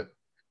 but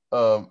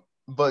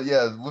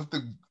yeah, with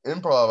the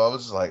improv, I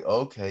was just like,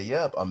 okay,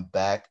 yep, I'm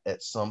back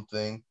at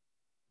something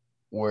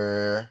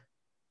where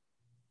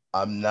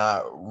I'm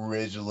not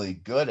originally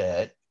good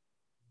at,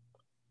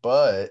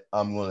 but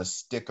I'm gonna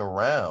stick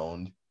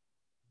around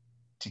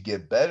to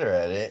get better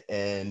at it.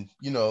 And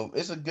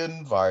it's a good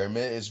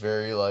environment. It's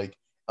very like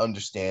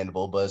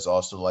understandable, but it's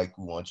also like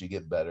we want you to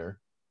get better.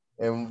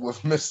 And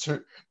with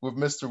Mr.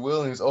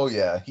 Williams, oh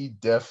yeah, he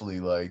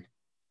definitely like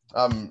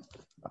um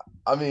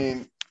I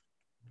mean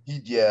he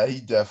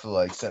definitely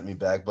like sent me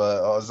back,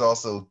 but I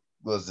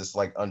was this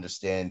like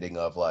understanding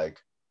of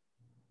like,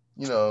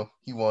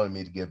 he wanted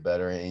me to get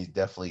better and he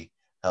definitely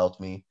helped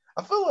me.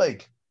 I feel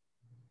like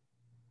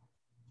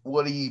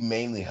what he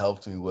mainly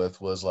helped me with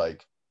was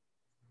like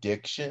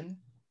diction,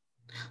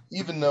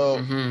 even though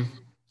Hmm.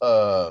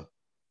 uh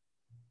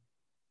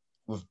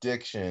with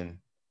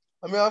diction,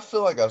 I mean, I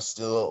feel like I'm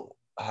still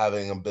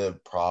having a bit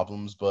of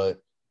problems,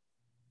 but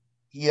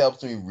he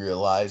helped me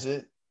realize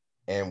it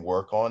and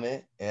work on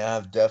it, and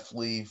I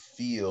definitely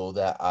feel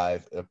that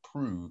I've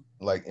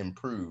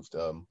improved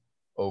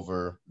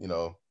over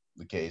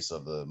the case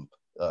of the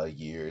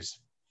years,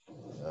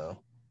 you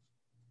know,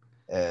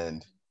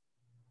 and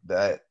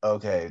that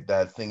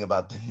thing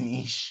about the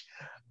niche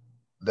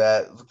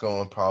that's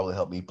going to probably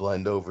help me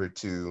blend over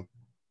to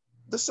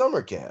the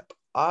summer camp.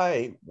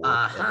 I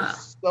work at a Uh-huh.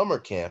 summer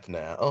camp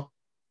now.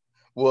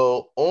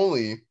 Well,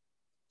 only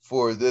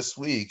for this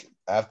week.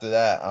 After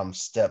that, I'm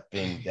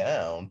stepping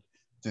down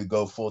to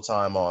go full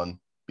time on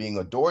being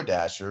a door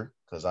dasher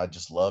because I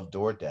just love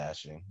door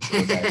dashing.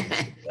 Door dashing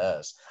is the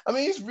best. I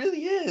mean, it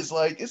really is.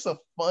 Like, it's a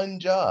fun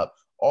job.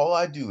 All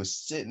I do is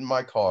sit in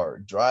my car,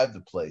 drive to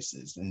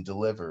places, and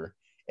deliver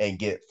and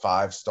get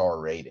 5-star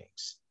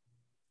ratings.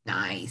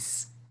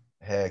 Nice.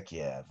 Heck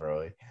yeah,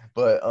 bro.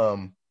 But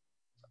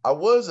I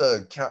was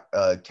a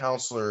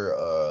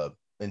counselor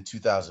in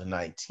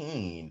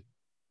 2019,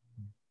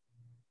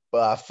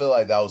 but I feel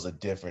like that was a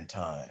different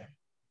time.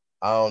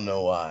 I don't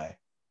know why.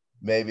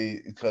 Maybe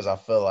because I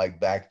felt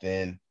like back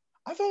then,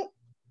 I don't.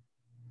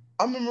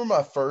 I remember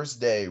my first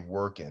day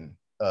working,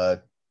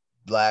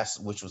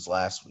 which was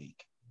last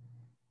week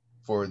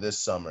for this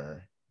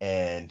summer,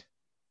 and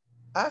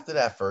after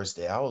that first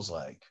day, I was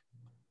like,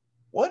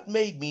 what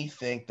made me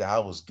think that I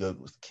was good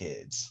with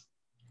kids?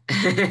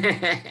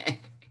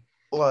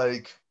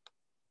 Like,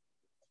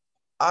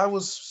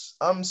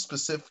 I'm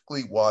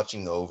specifically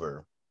watching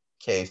over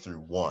K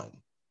through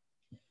 1,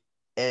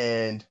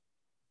 and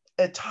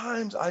at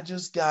times I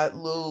just got a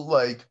little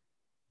like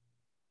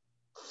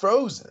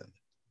frozen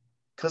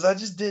because I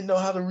just didn't know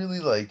how to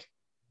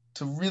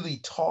really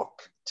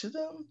talk to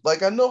them.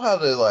 Like I know how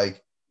to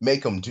like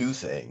make them do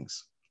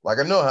things. Like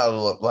I know how to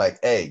look like,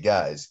 hey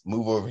guys,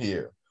 move over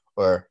here,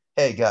 or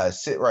hey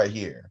guys, sit right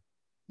here.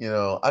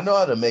 I know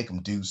how to make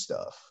them do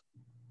stuff,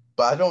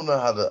 but I don't know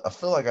how to. I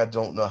feel like I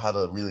don't know how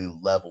to really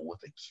level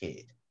with a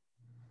kid.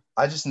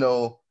 I just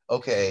know,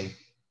 okay,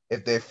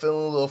 if they're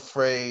feeling a little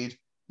afraid,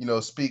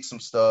 speak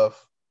some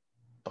stuff.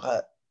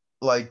 But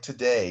like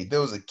today, there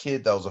was a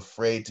kid that was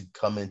afraid to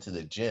come into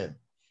the gym.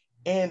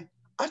 And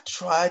I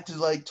tried to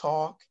like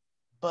talk,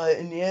 but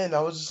in the end,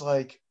 I was just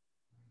like,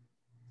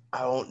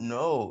 I don't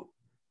know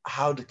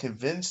how to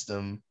convince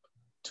them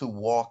to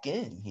walk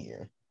in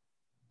here.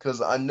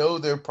 Because I know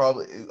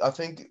I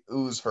think it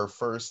was her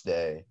first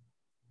day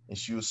and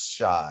she was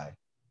shy,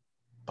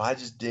 but I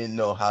just didn't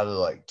know how to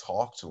like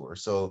talk to her.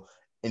 So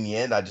in the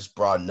end, I just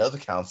brought another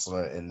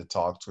counselor in to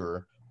talk to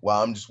her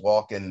while I'm just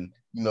walking,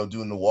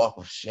 doing the walk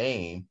of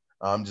shame.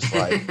 I'm just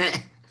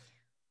like,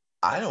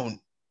 I don't,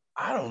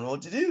 I don't know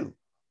what to do.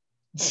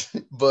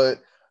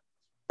 But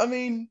I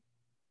mean,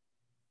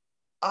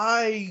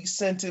 I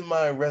sent in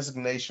my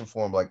resignation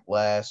form like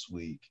last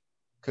week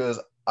because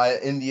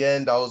in the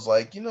end, I was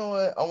like, you know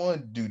what? I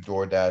want to do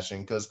door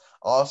dashing because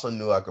I also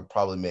knew I could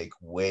probably make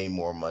way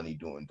more money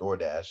doing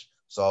DoorDash.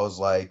 So I was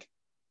like,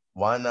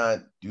 why not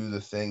do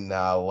the thing that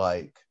I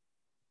like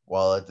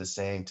while at the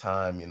same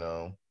time,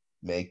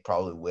 make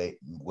probably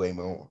way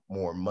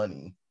more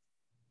money,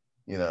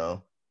 you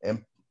know?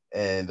 And,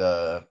 and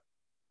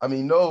I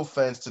mean, no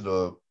offense to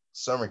the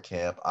summer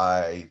camp.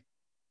 I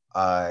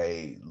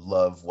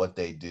love what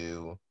they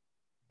do,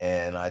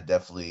 and I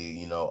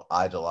definitely,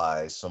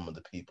 idolize some of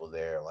the people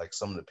there. Like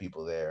some of the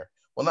people there,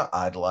 well, not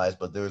idolize,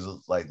 but there's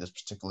like this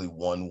particularly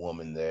one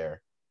woman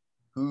there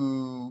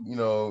who,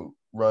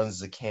 runs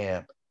the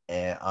camp,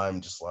 and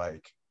I'm just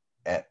like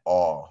at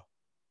awe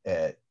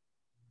at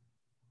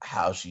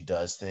how she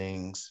does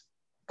things.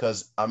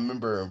 Because I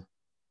remember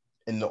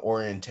in the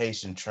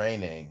orientation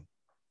training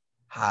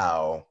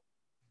how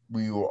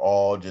we were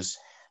all just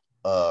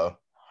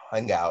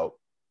hung out,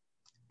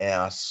 and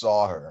I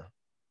saw her,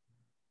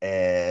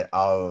 and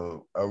I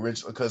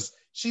originally, because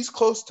she's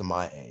close to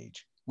my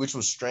age, which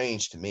was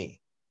strange to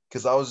me,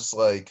 because I was just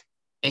like,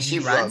 And she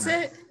usually runs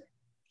it?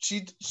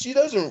 she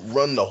doesn't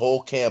run the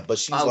whole camp, but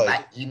she's Oh,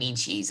 like, but you mean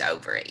she's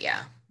over it,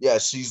 yeah. yeah,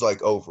 she's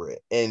like over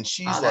it, and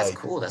she's Oh, that's like,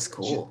 cool. That's she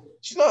cool.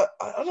 she's not.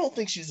 I don't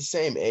think she's the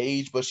same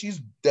age, but she's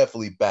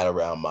definitely about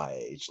around my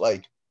age,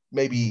 like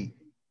maybe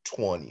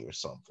 20 or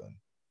something.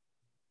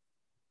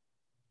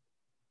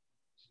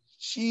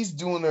 She's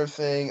doing her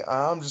thing.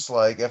 I'm just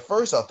like, at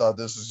first I thought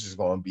this was just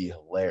going to be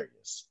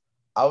hilarious.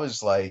 I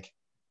was like,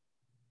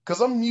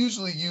 because I'm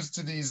usually used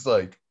to these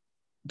like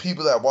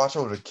people that watch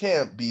over the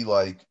camp be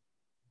like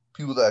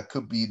people that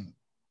could be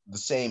the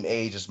same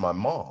age as my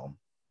mom.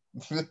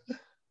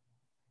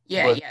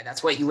 Yeah, But yeah,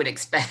 that's what you would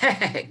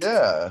expect.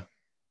 yeah,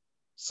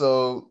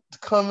 so to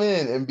come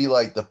in and be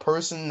like the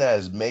person that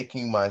is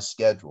making my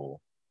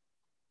schedule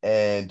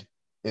and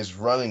is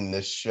running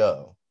this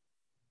show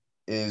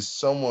is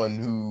someone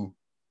who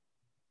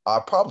I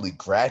probably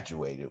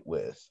graduated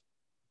with.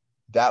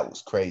 That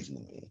was crazy to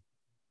me.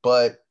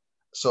 But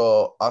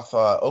so I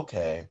thought,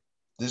 okay,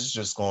 this is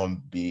just going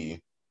to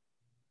be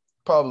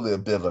probably a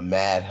bit of a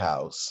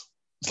madhouse.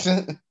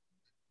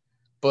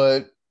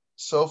 But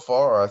so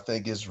far, I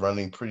think it's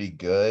running pretty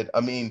good. I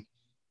mean,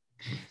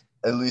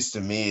 at least to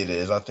me, it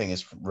is. I think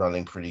it's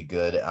running pretty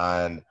good.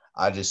 And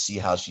I just see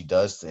how she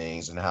does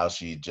things and how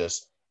she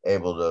just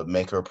able to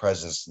make her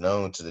presence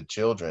known to the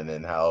children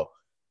and how,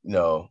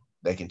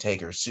 they can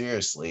take her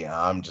seriously.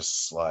 I'm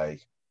just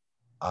like,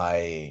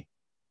 I,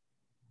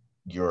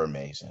 you're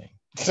amazing.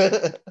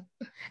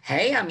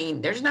 Hey, I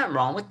mean, there's nothing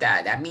wrong with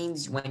that. That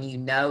means when you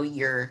know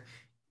you're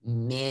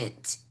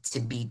meant to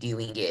be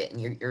doing it and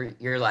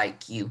you're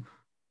like you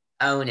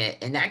own it.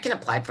 And that can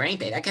apply for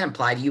anything. That can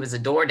apply to you as a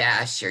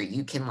DoorDasher.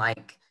 You can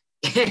like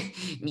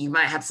you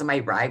might have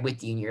somebody ride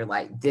with you and you're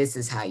like, this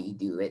is how you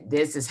do it.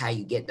 This is how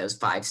you get those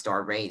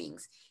 5-star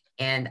ratings.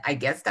 And I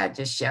guess that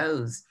just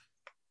shows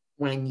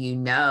when you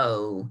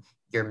know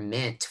you're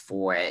meant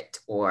for it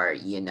or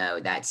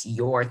that's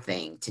your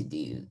thing to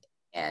do.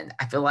 And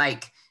I feel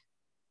like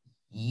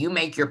you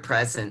make your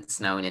presence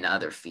known in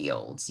other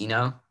fields.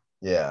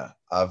 Yeah,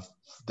 I've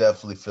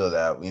definitely feel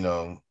that,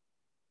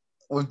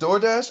 with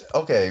DoorDash,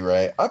 okay,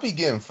 right? I be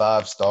getting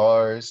 5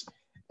 stars,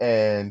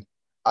 and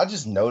I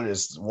just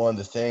noticed one of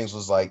the things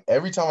was like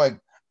every time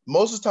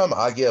most of the time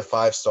I get a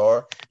 5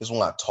 star is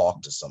when I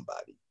talk to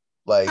somebody.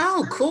 Like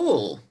Oh,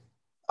 cool.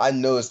 I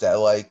noticed that,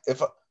 like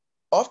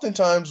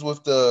oftentimes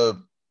with the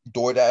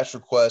DoorDash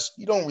request,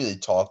 you don't really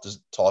talk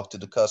to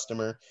the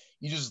customer.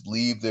 You just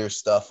leave their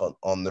stuff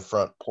on the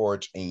front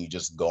porch and you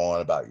just go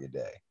on about your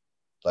day.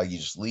 Like you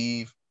just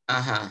leave.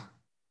 Uh-huh.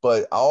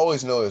 But I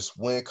always notice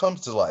when it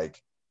comes to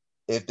like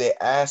if they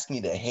ask me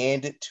to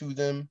hand it to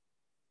them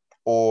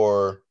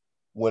or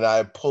when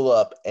I pull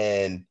up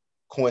and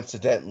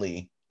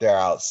coincidentally they're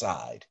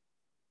outside,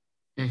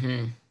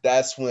 Mm-hmm.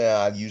 that's when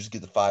I usually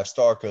get the 5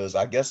 star because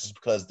I guess it's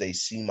because they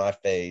see my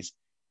face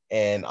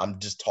and I'm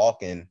just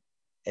talking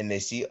and they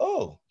see,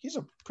 oh, he's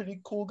a pretty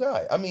cool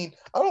guy. I mean,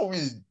 I don't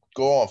really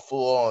go on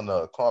full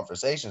on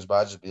conversations, but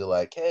I just be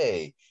like,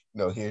 hey,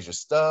 here's your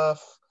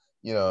stuff.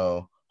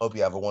 Hope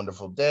you have a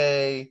wonderful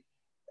day.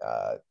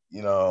 Uh,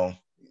 you know,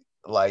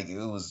 like it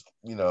was,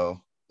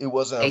 it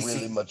wasn't They a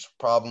really see much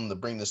problem to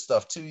bring the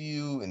stuff to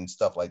you and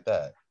stuff like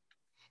that.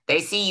 they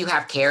see you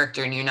have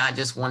character and you're not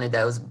just one of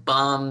those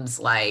bums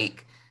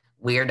like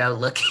weirdo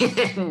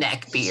looking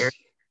neck beard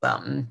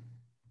something.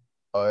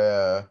 Oh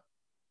yeah,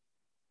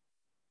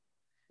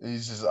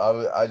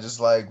 I just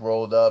like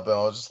rolled up and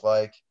I was just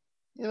like,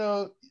 you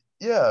know,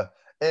 yeah.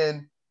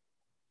 And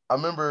I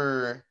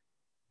remember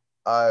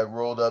I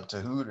rolled up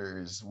to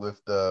Hooters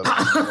with the,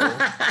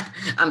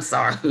 I'm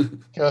sorry.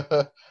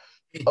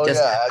 oh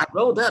Just yeah, I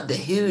rolled up the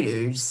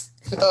Hooters.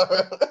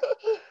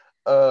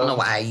 I don't know Um,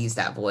 why I use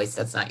that voice.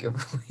 That's not your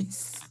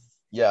voice.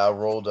 yeah, I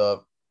rolled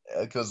up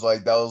because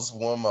like that was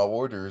one of my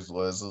orders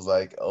was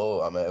like,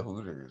 oh, I'm at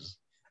Hooters.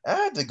 I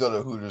had to go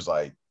to Hooters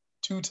like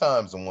 2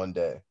 times in one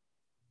day,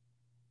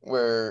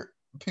 where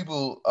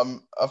people,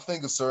 I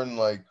think a certain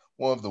like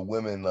one of the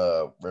women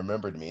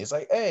remembered me. It's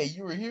like, hey,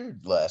 you were here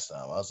last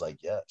time. I was like,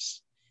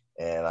 yes,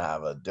 and I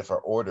have a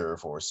different order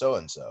for so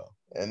and so,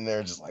 and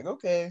they're just like,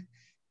 okay,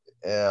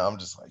 and I'm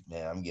just like,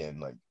 man, I'm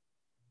getting like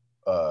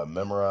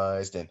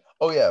memorized. And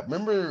oh yeah,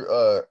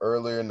 remember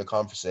earlier in the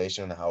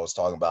conversation how I was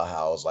talking about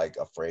how I was like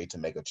afraid to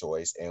make a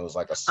choice, and it was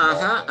like a Uh small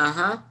huh. Uh thing.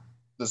 huh.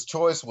 This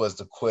choice was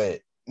to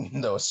quit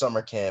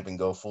summer camp and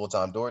go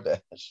full-time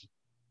DoorDash,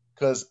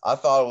 because I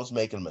thought I was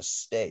making a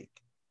mistake.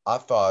 I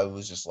thought it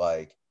was just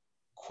like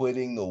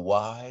quitting the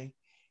why,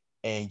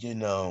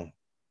 and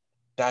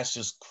that's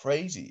just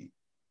crazy,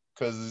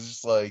 because it's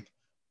just like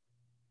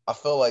I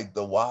felt like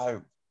the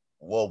why,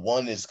 well,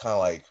 one is kind of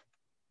like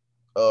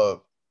uh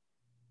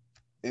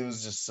it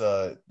was just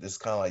this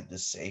kind of like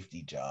this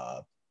safety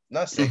job.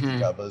 Not safety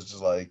Mm-hmm. job, but it's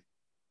just like,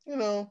 you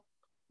know,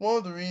 one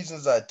of the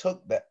reasons I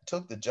took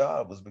the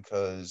job was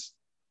because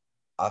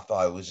I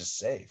thought it was just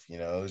safe. It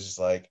was just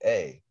like,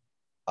 hey,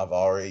 I've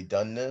already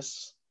done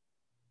this.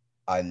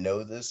 I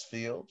know this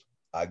field.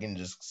 I can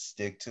just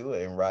stick to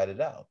it and ride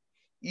it out.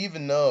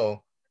 Even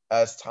though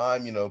as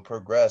time,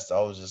 progressed,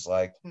 I was just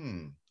like,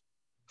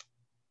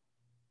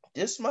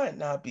 this might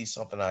not be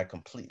something I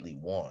completely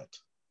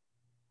want,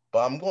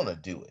 but I'm gonna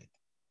do it.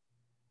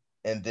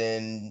 And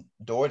then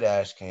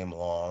DoorDash came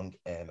along,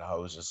 and I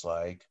was just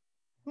like,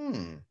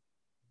 hmm,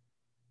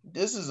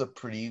 this is a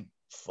pretty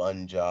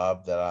fun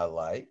job that I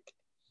like,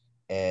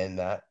 and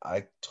that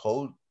I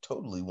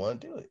totally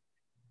want to do it.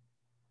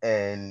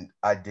 And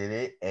I did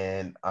it,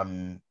 and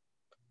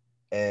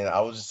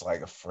I was just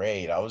like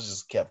afraid. I was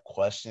just kept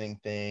questioning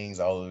things.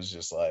 I was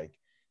just like,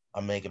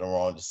 I'm making a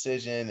wrong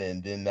decision,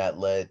 and then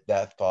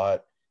that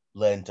thought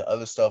led into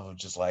other stuff of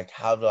just like,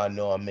 how do I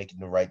know I'm making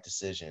the right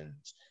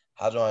decisions?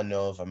 How do I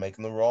know if I'm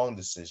making the wrong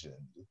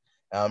decision?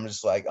 And I'm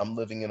just like, I'm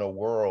living in a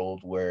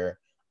world where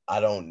I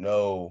don't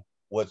know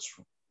what's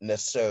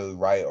necessarily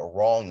right or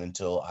wrong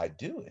until I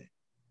do it.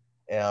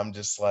 And I'm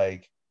just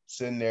like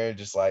sitting there,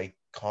 just like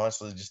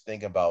constantly just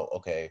thinking about,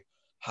 okay,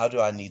 how do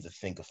I need to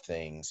think of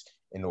things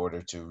in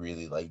order to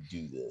really like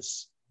do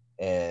this?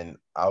 And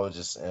I was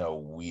just in a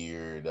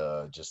weird,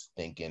 just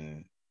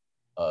thinking,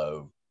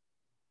 uh,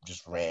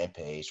 just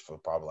rampage for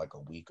probably like a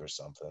week or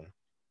something.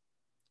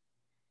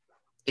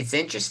 It's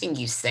interesting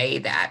you say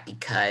that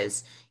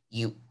because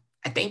you,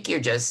 I think you're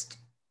just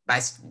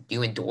by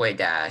doing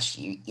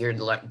DoorDash, you're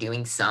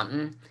doing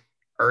something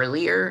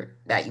earlier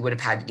that you would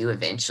have had to do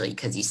eventually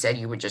because you said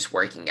you were just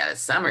working at a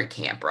summer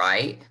camp,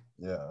 right?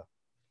 Yeah,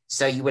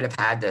 So you would have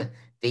had to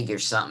figure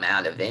something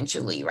out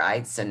eventually,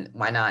 right? So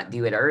why not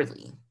do it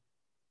early?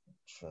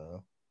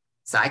 sure.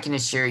 So I can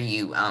assure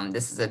you,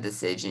 this is a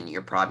decision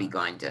you're probably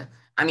going to.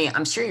 I mean,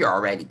 I'm sure you're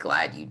already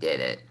glad you did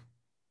it.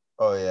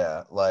 Oh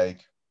yeah,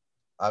 like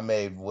I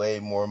made way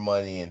more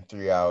money in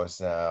 3 hours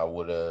than I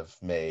would have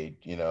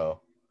made,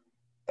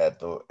 at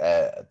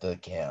the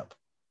camp.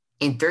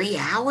 In 3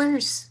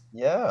 hours?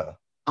 Yeah.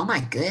 Oh my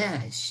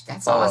gosh,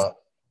 that's Hold awesome. on.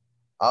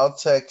 I'll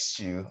text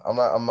you. I'm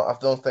not. I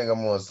don't think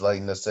I'm gonna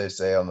like necessarily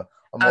say I'm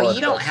Oh, gonna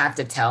you don't text. have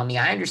to tell me.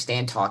 I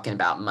understand talking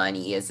about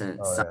money isn't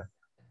Oh yeah.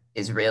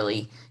 is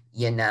really,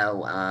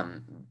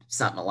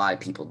 something a lot of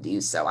people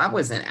do. So I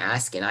wasn't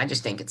asking. I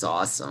just think it's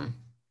awesome.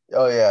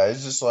 Oh yeah.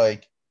 It's just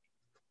like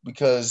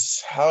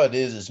because how it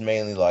is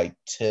mainly like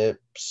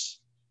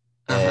tips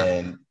Uh-huh.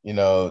 and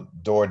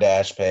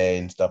DoorDash pay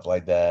and stuff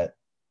like that.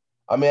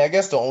 I mean, I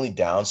guess the only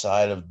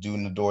downside of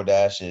doing the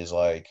DoorDash is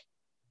like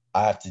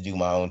I have to do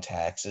my own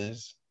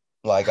taxes.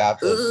 Like I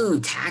have Ooh,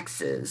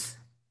 taxes.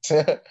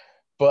 to,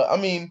 but I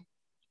mean,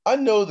 I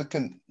know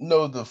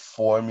the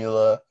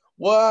formula.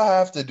 What I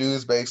have to do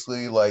is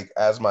basically like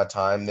as my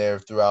time there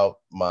throughout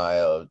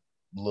my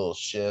little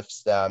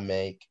shifts that I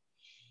make,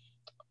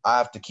 I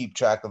have to keep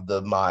track of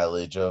the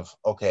mileage of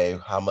okay,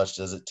 how much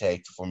does it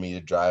take for me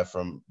to drive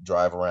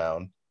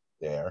around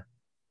there,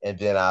 and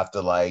then I have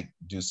to like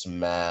do some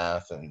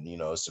math and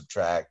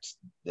subtract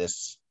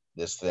this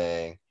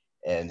thing,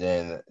 and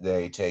then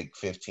they take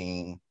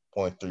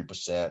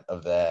 15.3%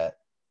 of that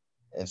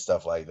and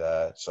stuff like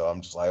that. So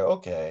I'm just like,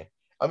 okay.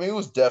 I mean, it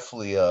was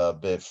definitely a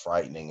bit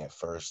frightening at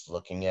first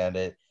looking at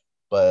it,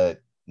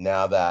 but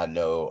now that I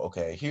know,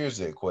 okay, here's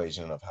the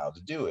equation of how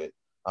to do it,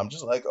 I'm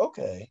just like,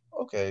 okay,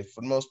 okay.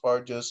 For the most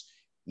part, just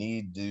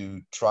need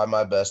to try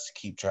my best to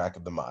keep track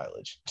of the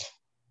mileage.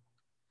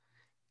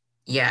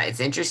 Yeah, it's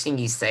interesting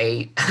you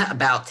say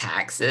about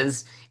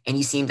taxes, and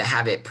you seem to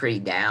have it pretty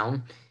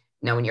down,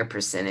 knowing your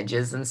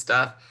percentages and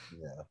stuff.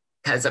 Yeah.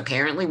 Because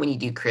apparently, when you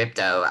do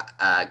crypto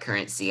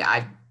currency,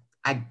 I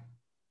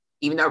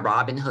even though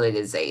Robinhood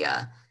is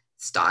a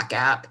stock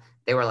app,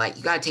 they were like,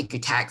 you got to take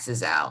your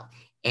taxes out.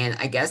 And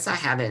I guess I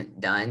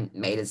haven't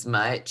made as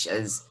much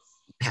as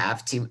you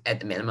have to at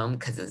the minimum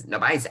because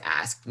nobody's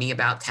asked me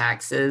about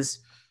taxes.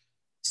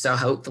 So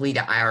hopefully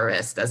the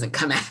IRS doesn't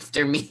come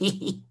after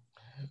me.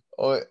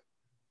 Oh,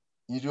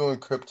 You doing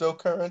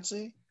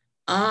cryptocurrency?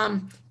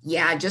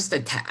 Yeah, just a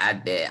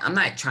tad bit. I'm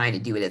not trying to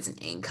do it as an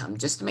income,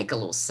 just to make a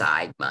little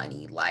side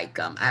money. Like,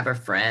 I have a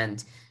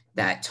friend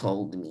that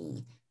told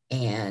me,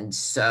 and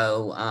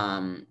so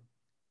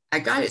I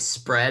got it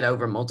spread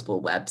over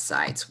multiple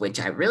websites, which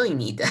I really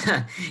need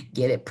to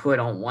get it put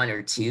on one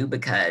or two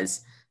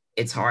because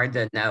it's hard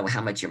to know how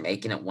much you're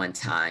making at one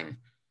time.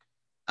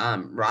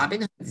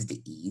 Robinhood is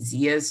the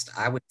easiest,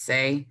 I would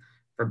say,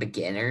 for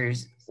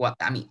beginners. Well,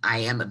 I mean, I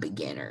am a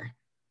beginner,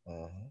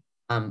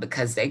 Hmm.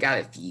 because they got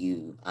a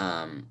few.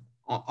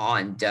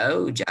 On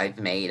Doge, I've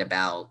made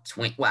about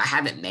 20. Well, I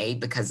haven't made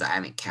because I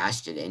haven't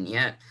cashed it in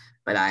yet,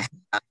 but I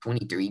have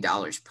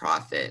 $23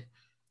 profit.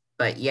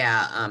 But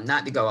yeah,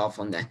 not to go off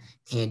on the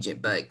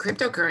tangent, but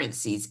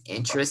cryptocurrency is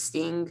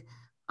interesting.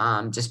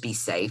 Just be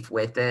safe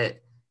with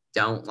it.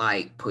 Don't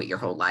like put your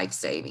whole life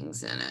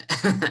savings in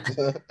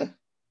it.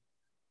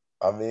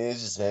 I mean,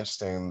 it's just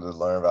interesting to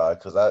learn about it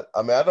because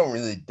I mean, I don't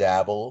really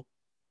dabble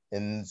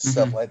in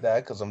stuff Hmm. like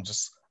that because I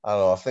don't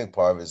know. I think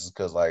part of it is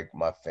because like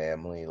my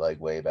family, like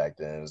way back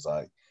then, was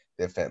like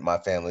my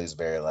family is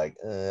very like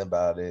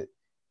about it,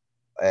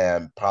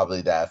 and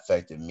probably that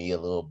affected me a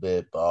little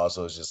bit. But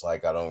also, it's just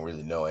like I don't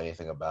really know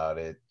anything about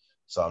it,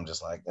 so I'm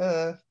just like,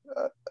 if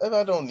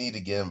I don't need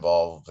to get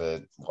involved with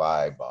it,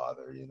 why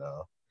bother? You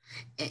know?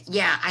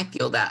 Yeah, I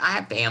feel that. I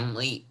have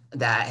family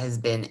that has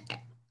been,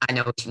 I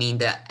know what you mean,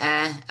 the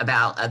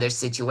about other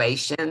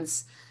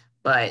situations.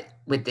 But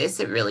with this,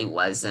 it really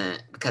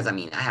wasn't because I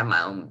mean, I have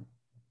my own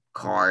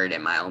card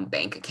and my own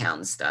bank account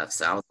and stuff.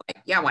 So I was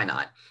like, yeah, why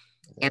not?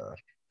 And Yeah.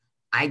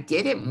 I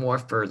did it more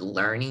for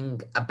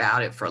learning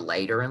about it for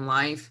later in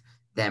life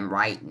than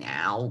right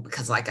now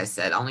because, like I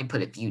said, I only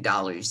put a few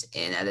dollars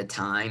in at a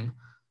time.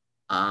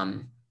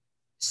 Um,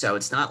 so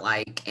it's not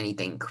like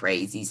anything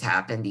crazy's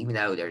happened, even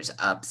though there's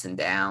ups and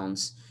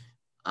downs.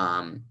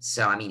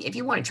 So I mean, if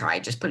you want to try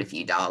it, just put a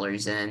few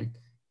dollars in.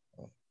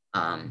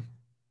 Um,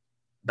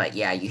 but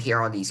yeah, you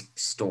hear all these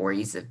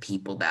stories of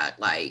people that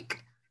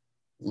like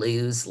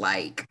lose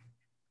like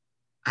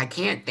I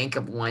can't think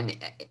of one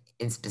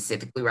in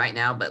specifically right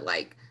now, but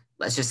like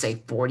let's just say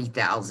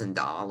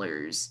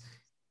 $40,000.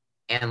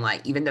 And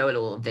like even though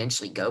it'll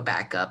eventually go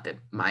back up, it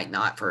might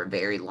not for a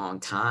very long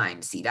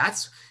time. See,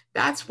 that's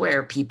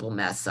where people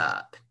mess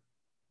up,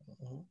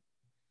 Mhm.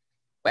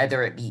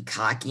 whether it be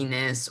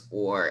cockiness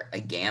or a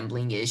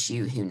gambling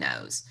issue, who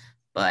knows?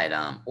 But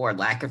or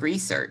lack of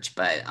research.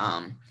 But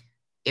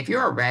if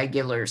you're a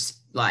regular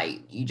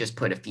like you just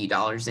put a few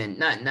dollars in,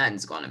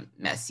 nothing's gonna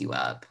mess you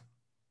up.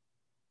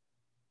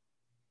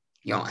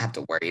 You don't have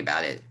to worry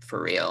about it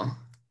for real.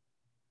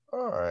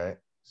 All right.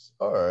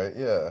 All right.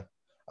 Yeah.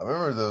 I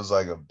remember there was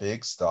like a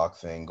big stock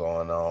thing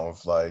going on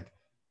with like,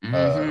 uh,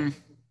 Mm-hmm.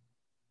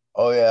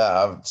 oh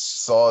yeah, I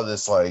saw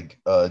this like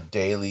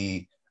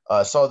daily.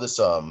 I saw this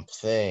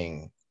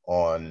thing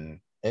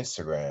on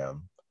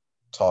Instagram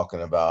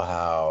talking about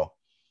how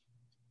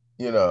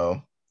you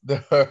know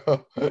they're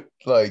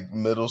like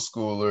middle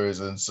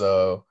schoolers and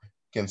so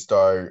can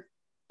start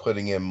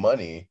putting in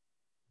money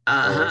for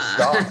Uh-huh.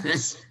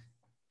 stocks.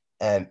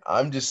 And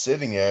I'm just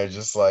sitting there,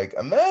 just like,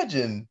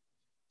 imagine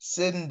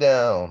sitting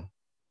down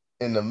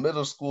in the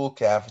middle school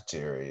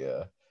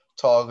cafeteria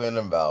talking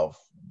about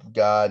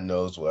God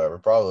knows whatever.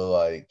 Probably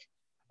like,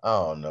 I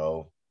don't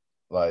know,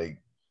 like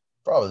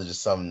probably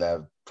just something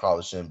that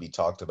probably shouldn't be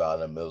talked about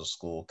in a middle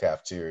school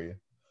cafeteria.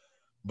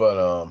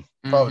 But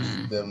probably just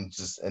Mm-hmm. them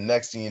just and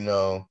next thing you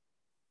know,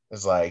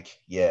 it's like,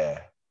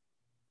 yeah.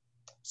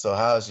 So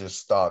how's your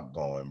stock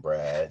going,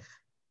 Brad?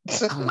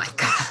 Oh my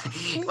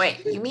God.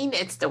 Wait, you mean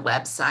it's the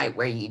website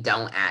where you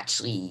don't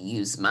actually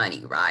use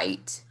money,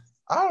 right?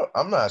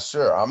 I'm not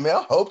sure. I mean,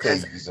 I hope they're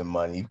Because using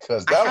money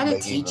because I that would had a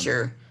make it even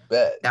teacher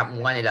bet. that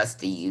wanted us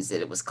to use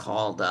it. It was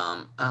called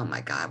oh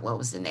my God, what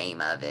was the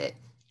name of it?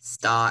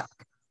 Stock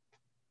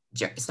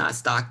it's not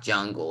Stock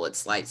Jungle,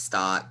 it's like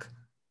Stock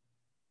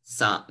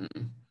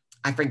something.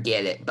 I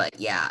forget it, but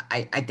yeah,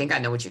 I think I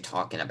know what you're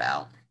talking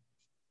about.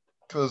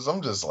 Cause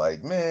I'm just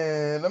like,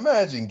 man,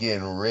 imagine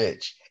getting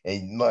rich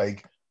and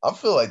like I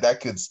feel like that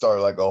could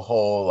start like a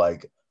whole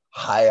like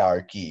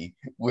hierarchy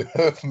with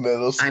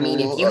middle I mean,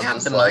 if school you of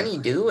have the just like money,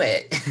 do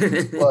it.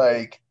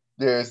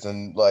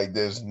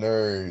 there's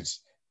nerds,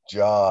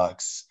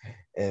 jocks,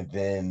 and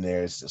then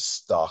there's the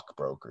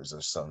stockbrokers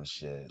or some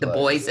shit. The Like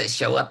boys that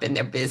show up in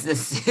their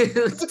business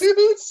suits.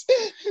 dudes,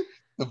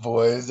 the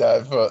boys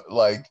that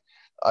like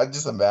I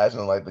just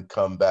imagine like the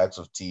comebacks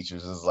of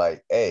teachers is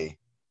like, hey,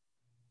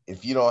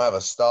 if you don't have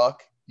a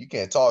stock, you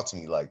can't talk to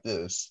me like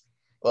this.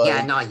 Yeah,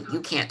 Like, no,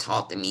 you can't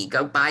talk to me.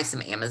 Go buy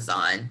some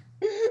Amazon.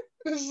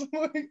 it's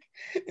like,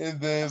 and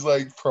then it's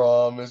like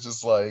prom. It's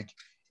just like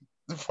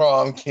the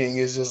prom king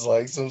is just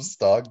like some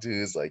stock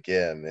dude. It's like,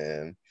 yeah,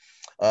 man,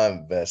 I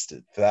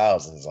invested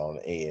thousands on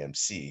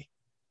AMC.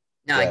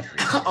 No,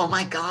 Definitely. oh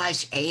my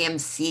gosh,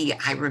 AMC.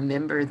 I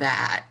remember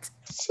that.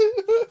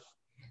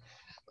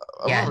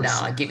 I Yeah,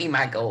 remember, no, give me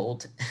my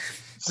gold.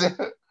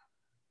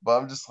 but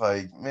I'm just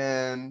like,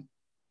 man,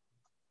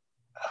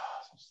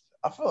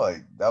 I feel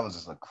like that was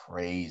just a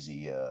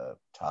crazy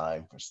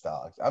time for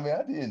stocks. I mean,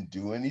 I didn't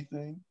do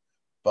anything,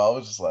 but I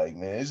was just like,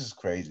 man, it's just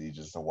crazy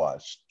just to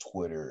watch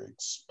Twitter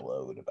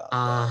explode about that.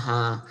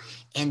 Uh-huh.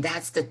 And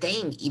that's the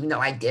thing. Even though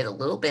I did a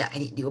little bit, I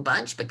didn't do a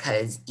bunch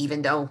because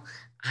even though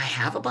I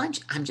have a bunch,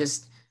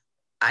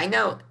 I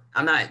know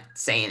I'm not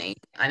saying anything.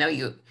 I know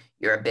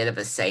you're a bit of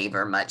a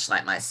saver, much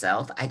like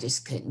myself. I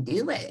just couldn't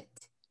do it.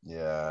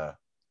 Yeah.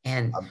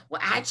 And I'm,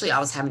 well, actually, I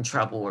was having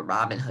trouble with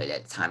Robinhood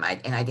at the time. I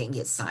didn't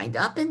get signed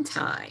up in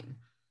time.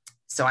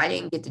 So I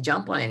didn't get to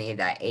jump on any of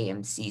that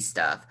AMC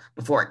stuff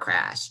before it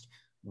crashed.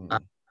 Um, hmm.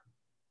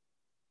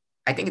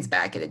 I think it's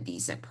back at a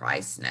decent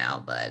price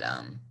now, but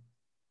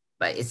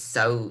it's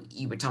so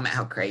you were talking about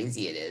how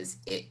crazy it is.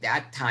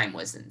 That time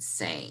was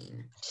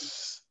insane.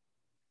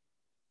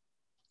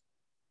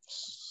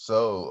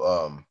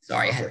 So,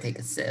 Sorry, I had okay. to take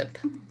a sip.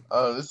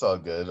 Oh, it's all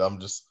good. I'm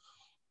just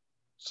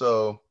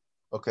so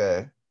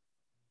okay.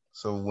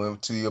 So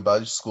went to you about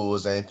your school.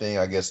 Is there anything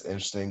I guess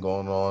interesting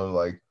going on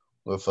like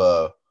with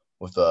uh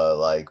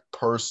like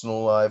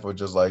personal life or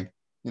just like,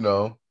 you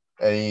know,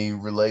 any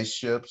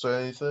relationships or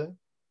anything?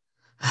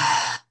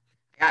 I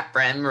got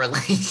friend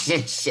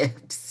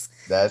relationships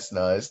That's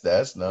nice.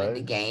 That's with the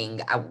nice.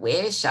 gang. I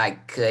wish I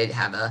could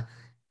have a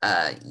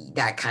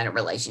that kind of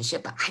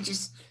relationship, but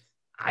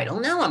I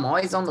don't know. I'm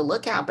always on the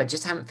lookout, but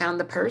just haven't found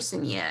the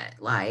person yet.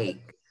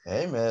 Like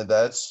Hey man,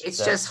 it's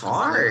just that's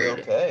completely hard.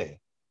 okay.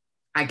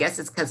 I guess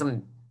it's because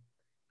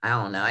I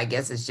don't know. I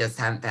guess it's just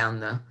haven't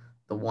found the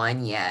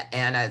one yet.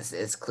 And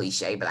it's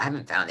cliche, but I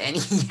haven't found any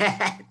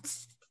yet.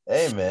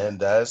 Hey man,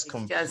 that's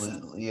It's just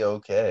completely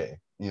okay.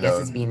 You guess know,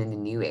 it's being in a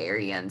new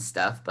area and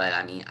stuff. But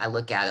I mean, I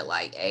look at it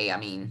like, hey, I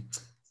mean,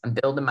 I'm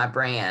building my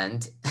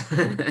brand.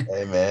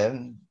 hey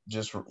man,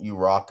 just you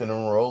rocking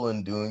and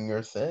rolling, doing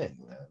your thing,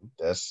 man.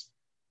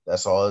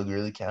 That's all that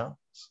really counts.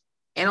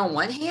 And on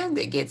one hand,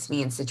 it gets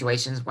me in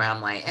situations where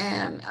I'm like,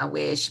 I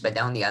wish. But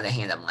on the other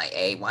hand, I'm like,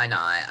 hey, why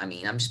not? I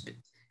mean,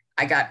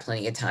 I got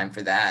plenty of time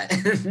for that.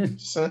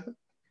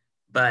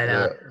 But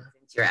Yeah.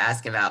 since you're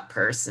asking about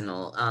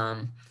personal,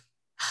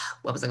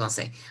 what was I gonna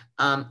say?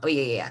 Oh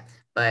yeah.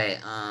 But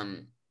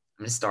I'm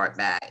gonna start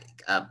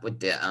back up with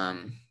the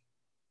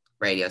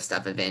radio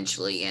stuff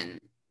eventually, and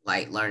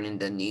like learning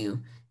the new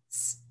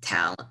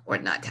talent or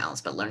not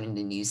talents, but learning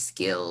the new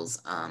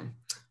skills.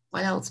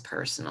 What else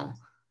personal?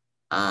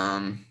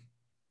 Um,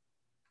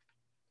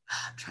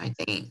 I'm trying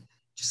to think.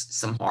 Just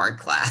some hard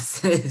Yeah.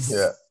 classes.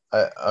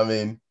 I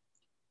mean,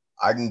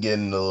 I can get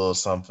into a little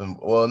something.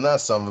 Well,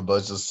 not something,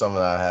 but just something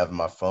that I have in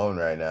my phone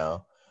right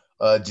now.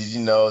 Did you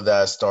know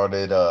that I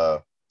started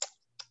a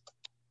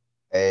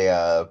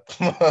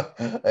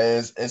an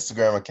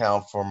Instagram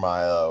account for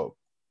my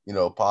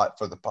pot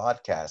for the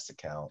podcast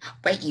account?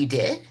 Wait, you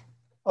did?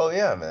 Oh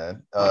yeah,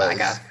 man. Hold on, I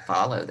gotta It's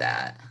follow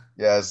that.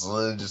 yeah, it's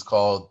literally just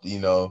called,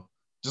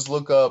 just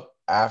look up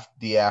after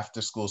the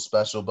after school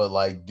special, but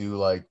like do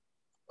like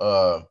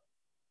uh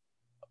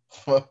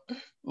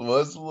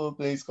what's the little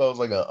thing it's called? It's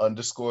like an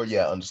underscore.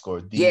 Yeah,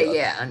 underscore Yeah, the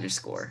yeah,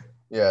 underscore.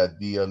 yeah,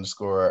 the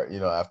underscore,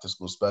 after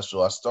school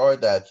special. I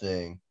started that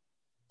thing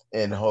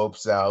in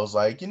hopes that I was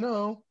like,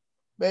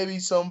 maybe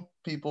some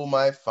people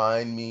might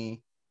find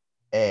me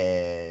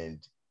and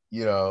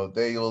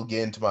they will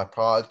get into my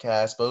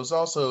podcast. But it was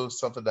also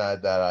something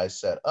that I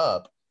set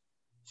up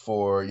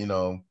for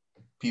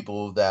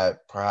people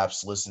that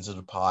perhaps listen to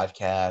the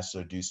podcast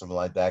or do something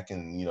like that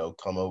can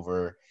come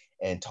over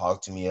and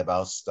talk to me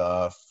about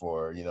stuff,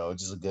 or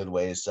just a good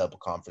way to set up a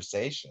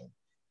conversation.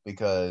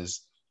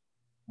 Because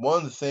one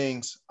of the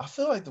things I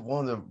feel like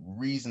one of the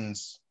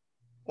reasons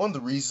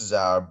that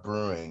are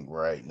brewing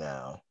right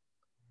now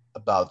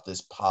about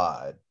this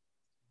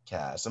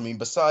podcast, I mean,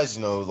 besides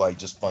like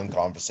just fun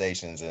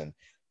conversations, and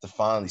to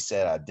finally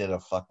say I did a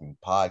fucking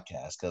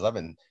podcast, because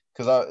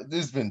I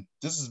this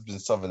has been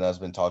something that's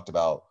been talked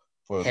about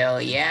Hell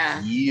for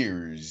yeah.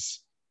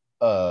 years.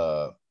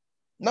 Uh,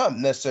 Not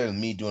necessarily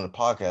me doing a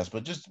podcast,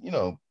 but just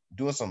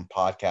doing some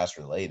podcast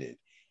related,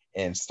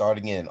 and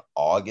starting in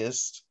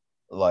August,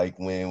 like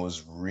when it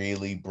was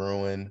really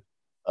brewing,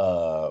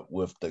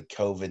 with the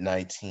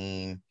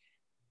COVID-19,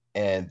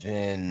 and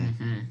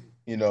then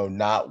Mm-hmm.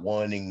 not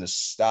wanting to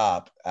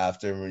stop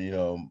after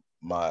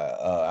my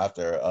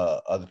after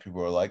other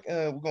people were like,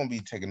 we're gonna be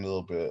taking a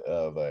little bit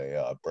of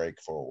a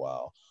break for a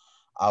while.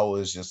 I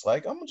was just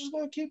like, I'm just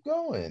gonna keep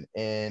going,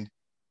 and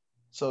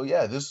so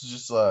yeah, this is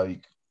just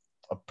like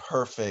a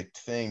perfect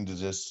thing to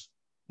just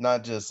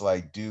not just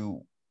like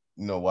do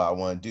what I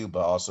want to do,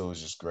 but also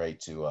it's just great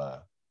to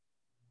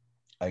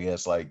I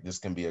guess like this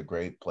can be a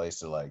great place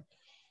to like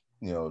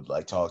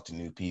like talk to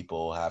new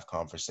people, have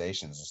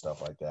conversations and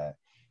stuff like that.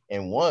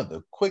 And one of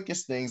the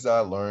quickest things I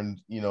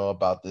learned,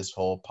 about this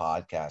whole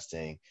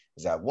podcasting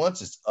is that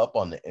once it's up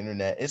on the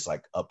internet, it's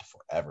like up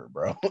forever,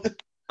 bro.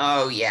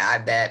 Oh yeah, I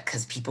bet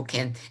because people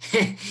can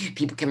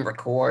people can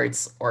record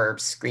or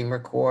screen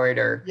record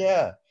or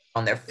Yeah.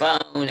 on their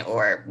phone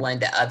or one of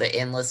the other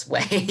endless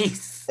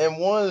ways. And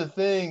one of the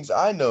things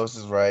I noticed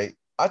is right,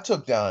 I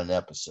took down an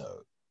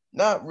episode.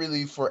 Not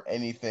really for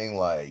anything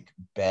like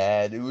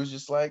bad. It was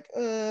just like,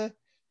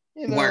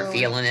 you You weren't know,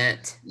 feeling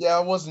it. yeah, I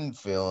wasn't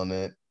feeling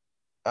it.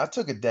 I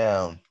took it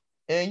down.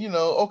 And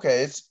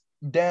okay, it's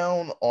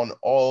down on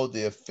all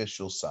the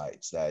official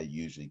sites that it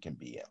usually can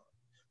be on.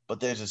 But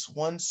there's this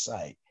one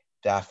site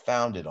that I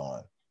found it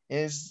on.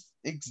 And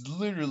it's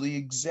literally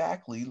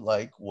exactly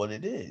like what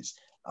it is.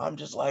 I'm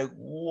just like,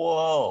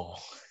 whoa.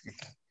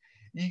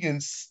 You can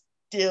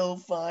still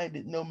find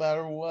it no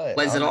matter what.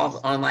 Was it I'm all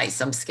just on like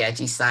some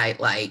sketchy site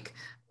like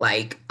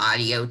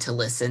audio to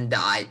listen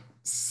dot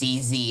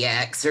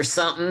czx or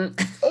something?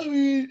 I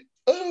mean,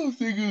 I don't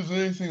think it was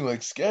anything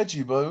like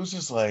sketchy, but it was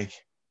just like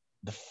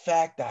the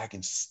fact that I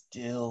can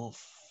still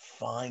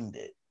find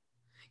it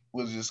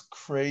was just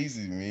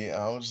crazy to me.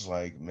 I was just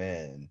like,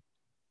 man,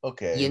 You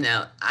okay,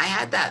 know, I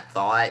had that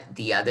thought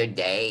the other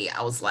day.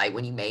 I was like,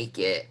 when you make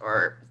it,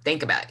 or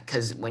think about it,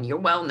 because when you're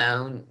well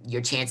known,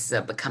 your chances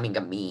of becoming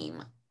a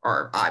meme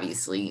are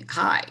obviously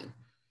high.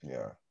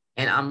 yeah.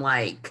 And I'm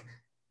like,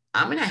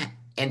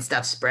 and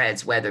stuff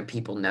spreads whether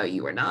people know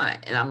you or not.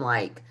 And I'm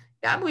like,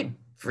 that would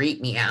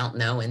freak me out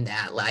knowing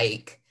that,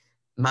 like,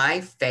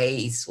 my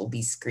face will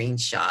be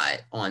screenshot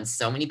on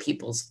so many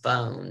people's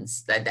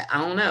phones that I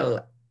don't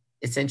know.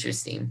 It's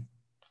interesting.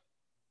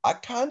 I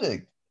kind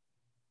of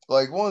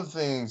like one of the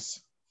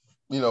things,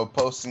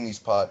 posting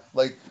these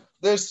like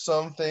there's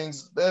some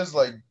things, there's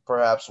like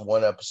perhaps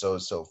one episode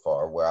so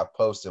far where I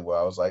posted where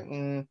I was like,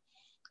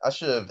 I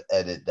should have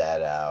edited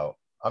that out.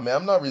 I mean,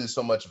 I'm not really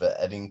so much of an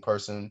editing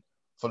person.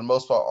 For the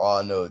most part, all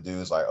I know to do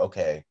is like,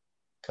 okay,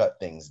 cut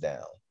things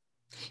down.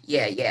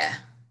 Yeah, yeah.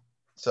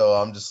 So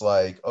I'm just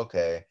like,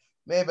 okay,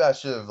 maybe I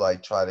should have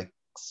like tried to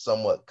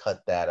somewhat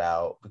cut that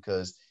out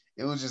because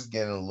it was just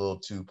getting a little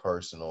too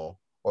personal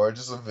or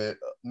just a bit,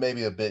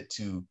 maybe a bit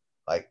too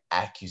like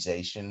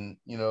accusation,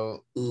 Ooh,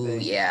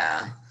 thing.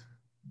 yeah.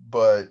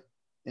 But,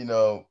 you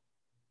know,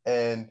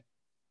 and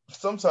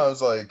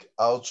sometimes like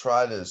I'll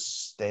try to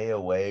stay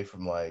away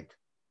from like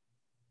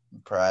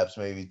perhaps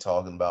maybe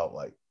talking about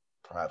like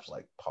perhaps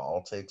like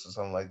politics or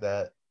something like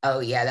that. Oh,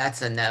 yeah,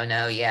 that's a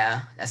no-no.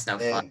 Yeah, that's no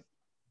fun. And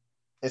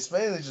it's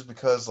mainly just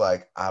because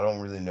like I don't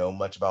really know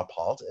much about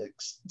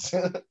politics.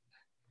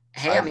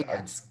 Hey, I mean, I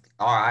that's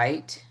all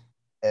right.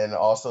 and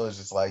also it's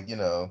just like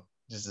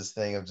just this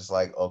thing of just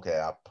like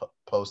okay,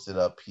 posted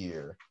up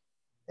here,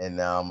 and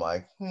now I'm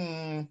like,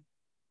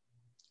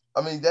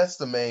 I mean, that's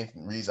the main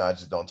reason I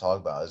just don't talk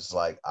about it. It's just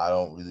like I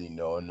don't really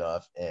know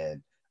enough,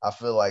 and I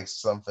feel like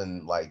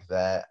something like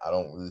that, I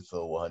don't really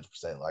feel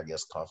 100%, I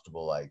guess,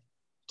 comfortable like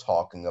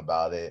talking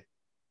about it,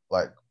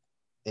 like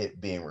it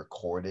being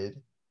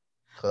recorded,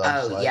 because I'm Oh,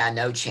 just like, yeah,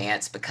 no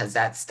chance because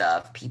that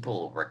stuff,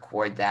 people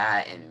record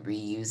that and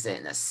reuse it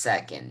in a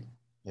second.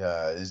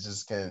 yeah, it's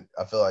just can.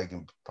 I feel like it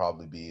can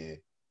probably be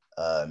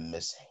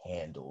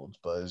mishandled,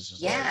 but it's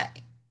just like, Yeah,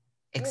 yeah,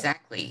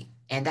 exactly.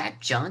 And that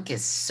junk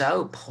is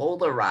so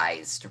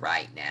polarized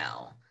right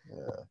now.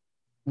 yeah.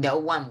 No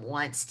one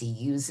wants to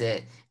use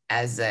it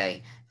as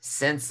a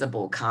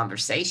sensible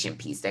conversation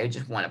piece. They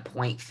just want to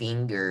point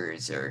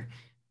fingers or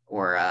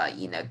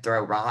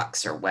throw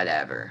rocks or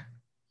whatever.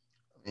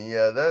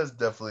 Yeah, that is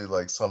definitely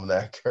like something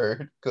that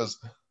occurred because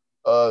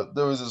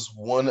there was this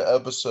one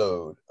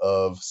episode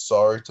of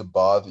Sorry to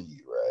Bother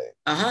You, right?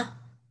 Uh-huh.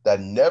 That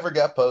never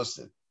got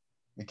posted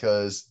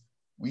because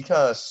we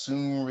kind of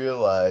soon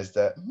realized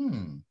that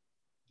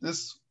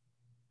this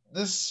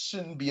this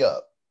shouldn't be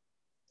up.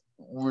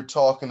 We're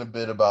talking a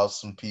bit about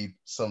some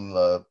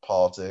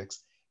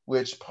politics,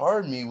 which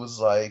part of me was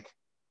like,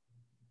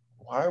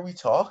 why are we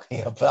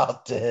talking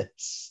about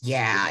this?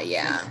 Yeah,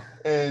 yeah.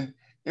 And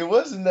it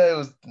wasn't that it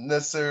was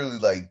necessarily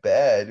like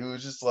bad. It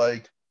was just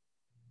like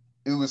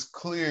it was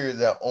clear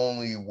that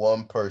only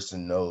one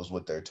person knows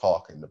what they're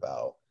talking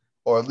about,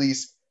 or at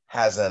least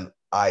has an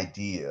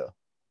idea,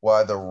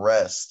 while the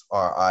rest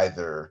are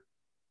either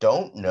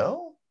don't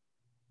know,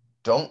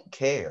 don't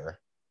care,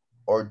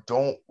 or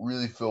don't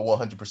really feel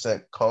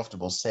 100%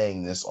 comfortable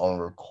saying this on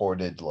a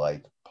recorded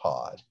like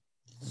pod.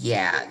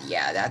 Yeah,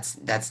 yeah,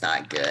 that's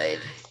not good.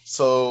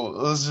 So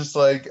it was just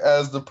like,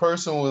 as the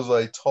person was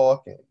like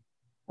talking,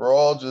 we're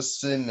all just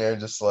sitting there,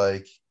 just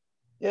like,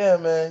 yeah,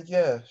 man,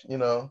 yeah,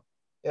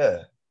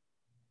 yeah,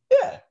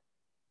 yeah.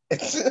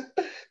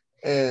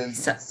 And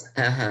So,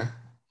 uh-huh.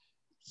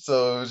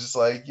 so it was just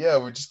like, yeah,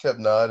 we just kept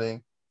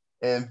nodding.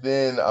 And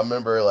then I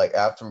remember like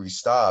after we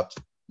stopped,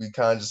 we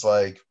kind of just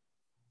like,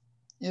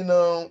 you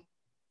know,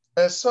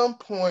 at some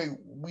point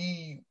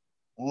we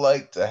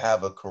like to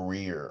have a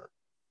career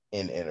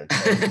in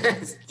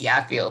entertainment. Yeah,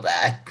 I feel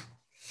that.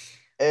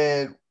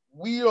 And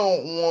we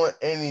don't want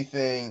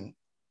anything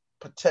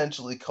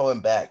potentially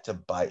coming back to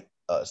bite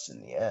us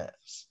in the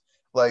ass.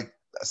 Like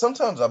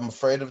sometimes I'm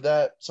afraid of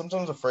that.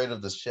 Sometimes I'm afraid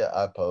of the shit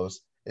I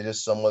post. It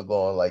is somewhat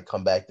going to like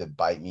come back to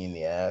bite me in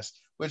the ass.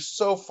 Which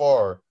so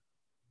far,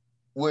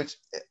 which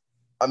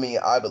I mean,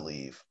 I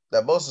believe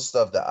that most of the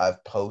stuff that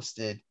I've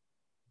posted,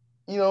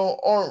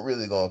 aren't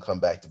really going to come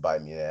back to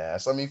bite me in the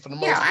ass. I mean, for the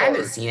Yeah, most I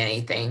haven't part, seen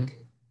anything.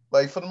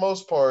 I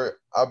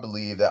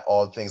believe that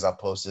all the things I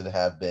posted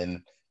have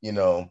been,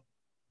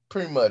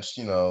 pretty much,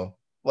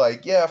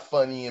 like, yeah,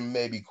 funny and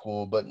maybe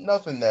cool, but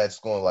nothing that's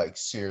going to like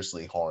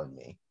seriously harm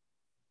me.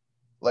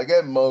 Like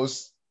at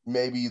most,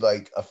 maybe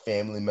like a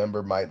family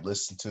member might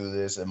listen to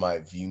this and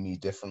might view me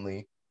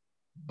differently.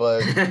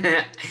 But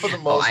for the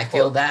Oh, I most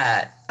feel part,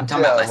 that. I'm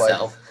talking yeah, about like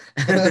myself.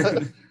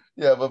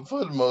 yeah, but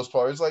for the most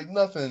part, it's like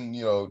nothing,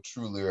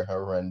 truly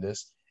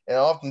horrendous. And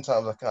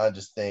oftentimes I kind of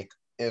just think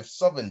if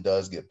something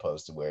does get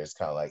posted where it's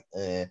kind of like,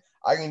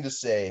 I can just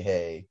say,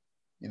 hey,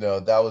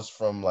 that was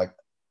from like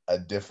a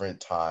different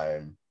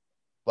time.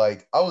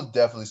 Like I would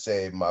definitely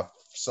say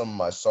some of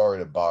my sorry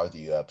to bother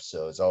you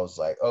episodes. I was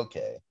like,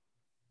 okay,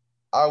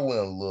 I went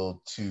a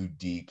little too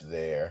deep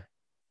there.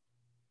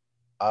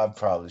 I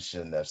probably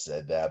shouldn't have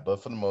said that,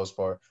 but for the most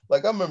part,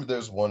 like I remember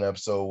there's one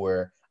episode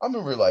where I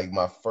remember like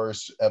my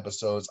first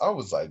episodes, I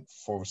was like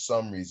for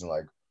some reason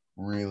like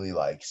really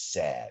like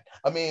sad.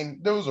 I mean,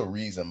 there was a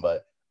reason,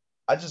 but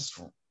I just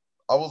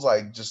I was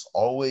like just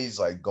always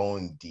like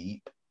going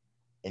deep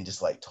and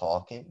just like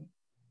talking,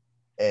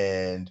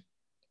 and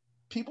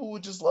people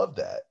would just love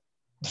that.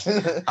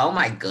 Oh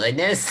my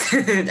goodness.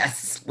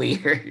 That's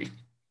weird.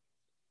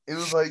 It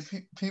was like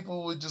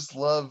people would just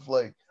love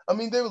like I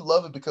mean they would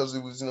love it because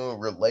it was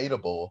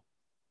relatable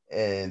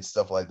and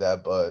stuff like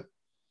that, but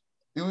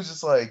it was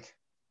just like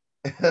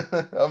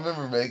I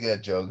remember making a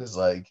joke. It's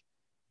like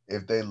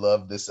if they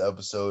loved this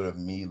episode of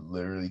me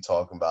literally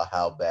talking about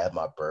how bad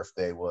my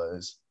birthday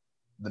was,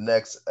 the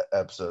next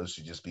episode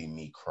should just be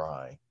me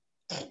crying.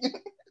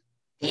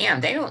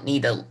 Damn, they don't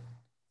need to.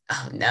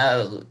 Oh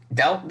no,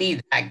 don't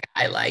be that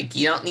guy. Like,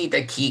 you don't need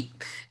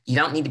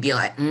to be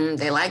like,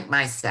 they like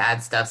my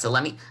sad stuff. So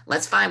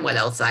let's find what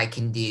else I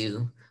can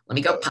do. Let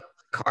me go Uh, pop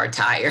a car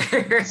tire.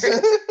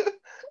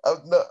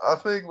 no, I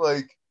think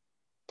like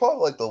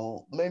probably like the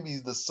maybe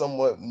the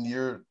somewhat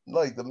near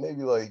like the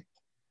maybe like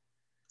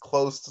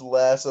close to the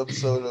last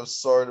episode of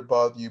Sorry to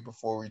Bother You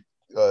before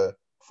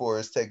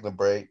it's taking a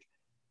break.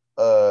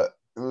 Uh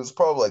it was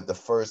probably like the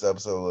first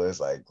episode where it's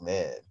like,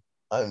 man,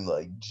 I'm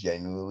like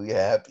genuinely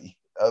happy.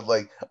 I was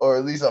like, or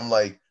at least I'm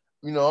like,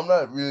 I'm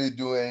not really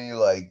doing any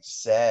like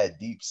sad,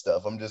 deep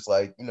stuff. I'm just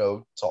like,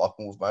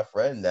 talking with my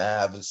friend that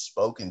I haven't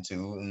spoken to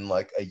in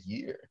like a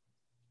year.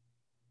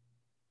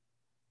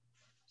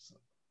 So,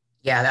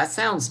 Yeah, that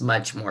sounds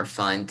much more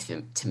fun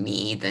to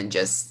me than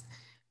just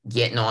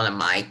getting on a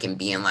mic and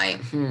being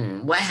like,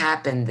 what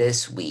happened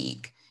this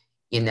week?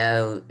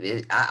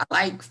 I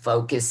like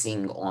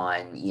focusing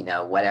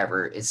on,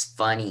 whatever is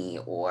funny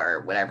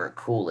or whatever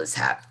cool is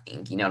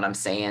happening. You know what I'm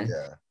saying?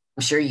 yeah.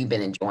 I'm sure you've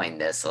been enjoying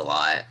this a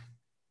lot.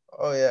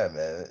 Oh yeah,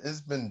 man.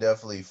 It's been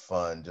definitely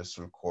fun just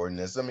recording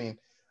this. I mean,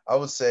 I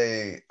would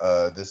say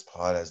this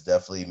pod has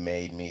definitely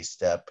made me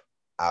step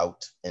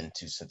out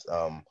into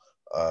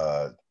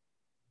uh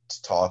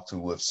to talk to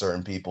with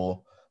certain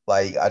people.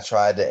 Like I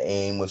tried to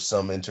aim with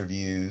some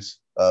interviews,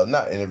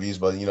 not interviews,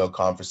 but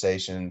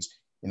conversations.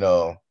 You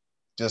know,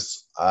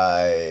 just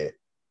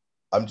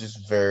I'm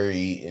just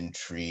very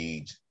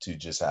intrigued to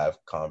just have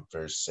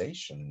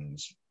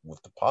conversations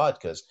with the pod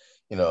because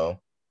you know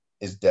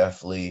it's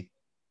definitely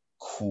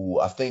cool.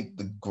 I think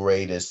the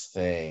greatest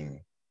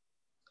thing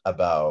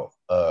about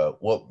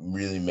what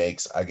really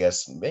makes, I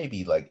guess,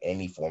 maybe like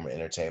any form of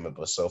entertainment,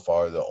 but so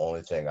far the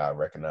only thing I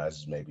recognize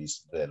is maybe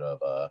a bit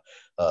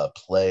of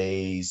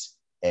plays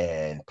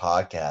and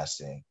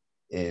podcasting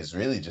is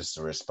really just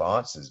the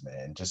responses,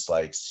 man. Just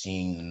like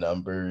seeing the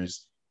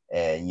numbers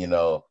and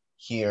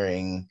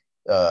hearing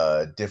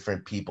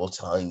different people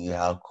telling you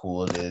how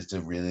cool it is to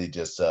really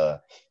just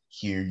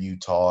hear you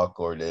talk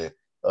or to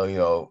you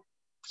know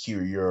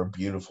hear your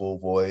beautiful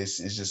voice.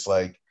 It's just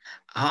like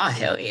Oh,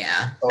 hell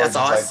yeah. or That's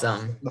just like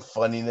awesome. the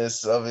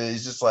funniness of it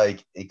is just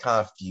like it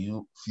kind of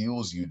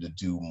fuels you to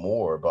do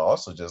more, but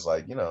also just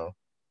like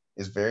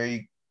it's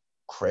very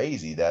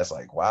crazy. That's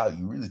like wow,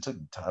 you really took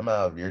the time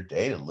out of your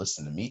day to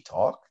listen to me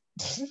talk.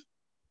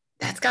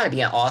 That's got to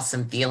be an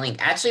awesome feeling.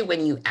 Actually,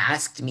 when you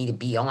asked me to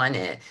be on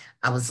it,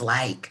 I was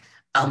like,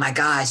 oh my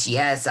gosh,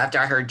 yes. After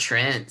I heard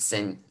Trent's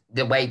and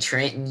the way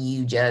Trent and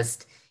you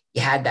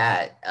had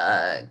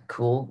that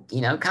cool,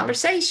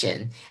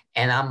 conversation.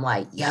 And I'm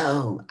like,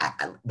 yo,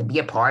 to be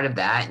a part of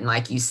that. And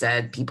like you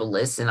said, people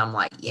listen. I'm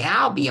like, yeah,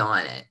 I'll be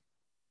on it.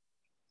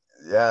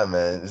 Yeah,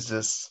 man, it's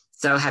just.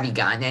 So have you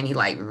gotten any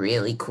like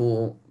really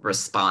cool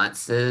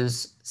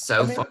responses I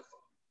so far? mean,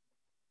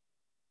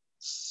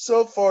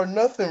 so far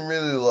nothing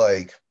really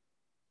like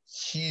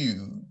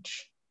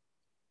huge,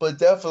 but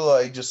definitely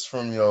like just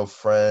from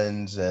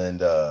friends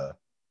and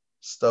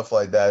stuff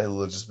like that who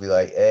will just be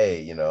like,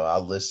 hey, I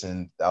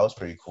listened. That was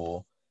pretty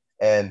cool.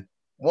 And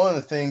one of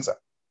the things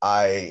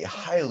I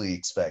highly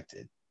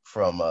expected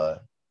from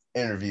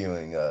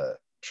interviewing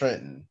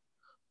Trenton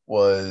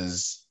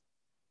was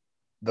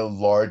the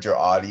larger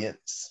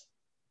audience.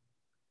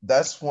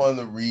 That's one of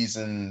the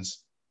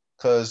reasons,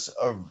 because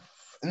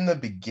in the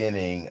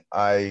beginning,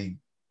 I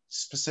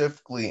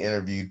specifically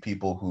interviewed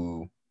people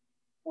who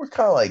were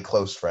kind of like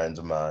close friends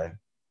of mine.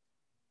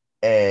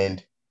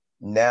 And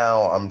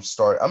now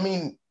I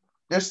mean,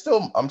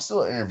 I'm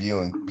still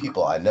interviewing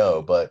people I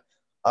know, but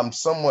I'm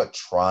somewhat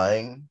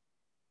trying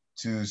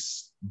to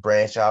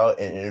branch out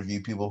and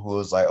interview people who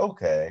is like,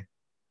 okay,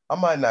 I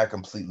might not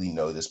completely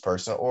know this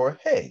person, or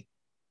hey,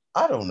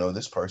 I don't know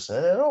this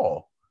person at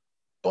all,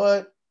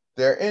 but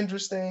they're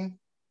interesting,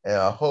 and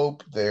I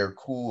hope they're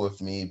cool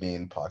with me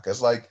being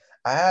podcast. Like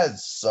I had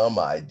some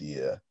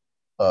idea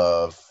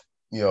of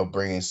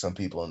bringing some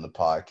people in the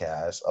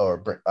podcast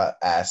or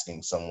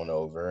asking someone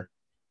over,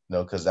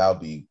 because that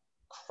would be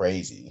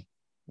crazy.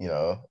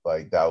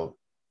 Like that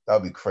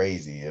would be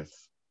crazy if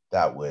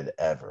that would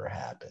ever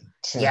happen.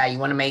 Yeah, you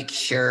want to make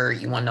sure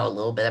you want to know a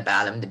little bit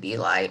about them to be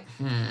like,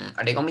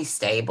 are they gonna be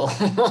stable?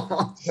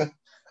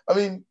 I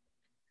mean,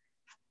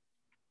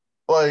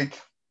 like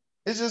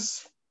it's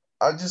just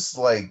I just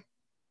like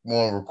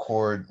want to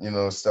record,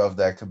 stuff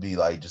that could be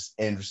like just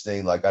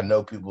interesting. Like I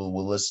know people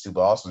will listen to,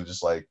 but also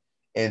just like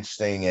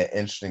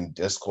interesting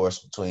discourse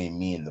between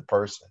me and the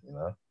person.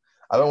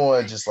 I don't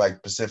want to just like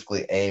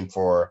specifically aim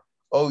for,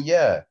 oh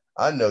yeah,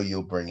 I know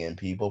you'll bring in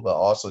people, but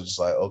also just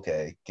like,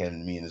 okay,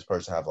 can me and this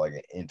person have like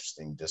an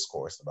interesting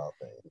discourse about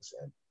things?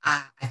 And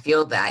I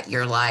feel that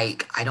you're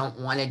like, I don't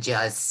want to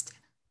just,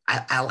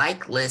 I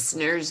like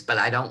listeners, but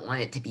I don't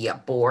want it to be a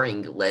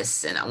boring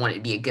listen. I want it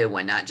to be a good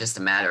one, not just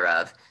a matter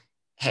of,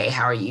 hey,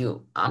 how are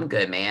you? I'm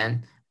good,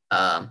 man.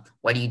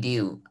 What do you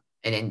do?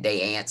 And then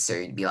they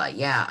answer, you'd be like,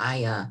 yeah,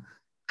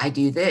 I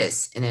do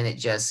this. And then it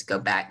just go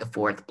back and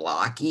forth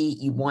blocky.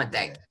 You want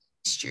that yeah,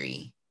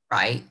 chemistry,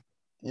 right?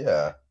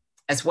 yeah,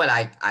 That's what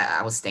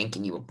I was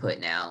thinking you were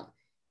putting out.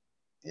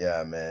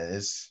 yeah, man.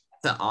 It's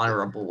an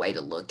honorable way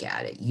to look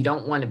at it. You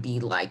don't want to be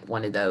like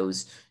one of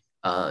those,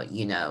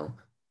 you know,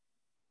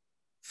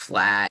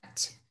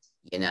 flat,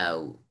 you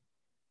know,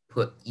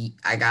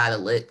 I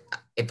gotta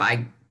if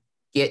I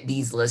get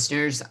these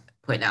listeners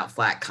putting out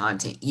flat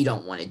content, you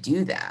don't want to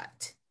do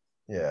that.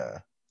 Yeah.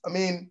 I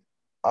mean,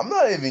 I'm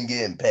not even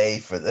getting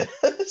paid for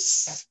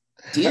this.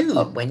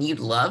 Dude, when you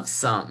love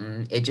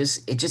something, it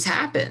just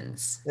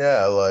happens.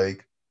 Yeah,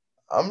 like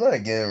I'm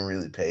not getting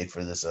really paid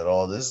for this at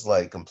all. This is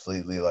like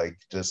completely like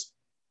just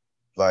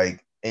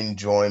like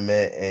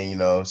enjoyment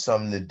and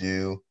something to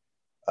do.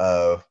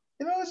 Uh,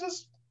 it's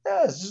just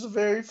yeah, it's just a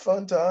very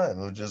fun time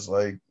of just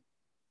like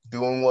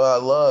doing what I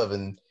love.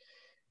 And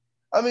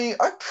I mean,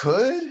 I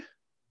could,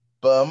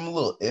 but I'm a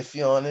little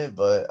iffy on it.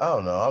 But I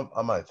don't know.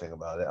 I might think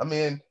about it. I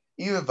mean,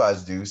 even if I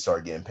do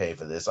start getting paid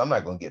for this, I'm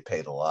not gonna get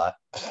paid a lot.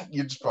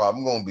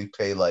 I'm gonna be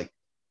paid like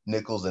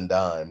nickels and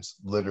dimes,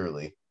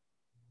 literally.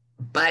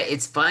 But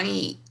it's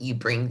funny you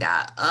bring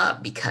that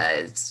up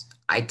because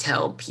I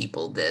tell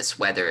people this,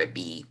 whether it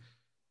be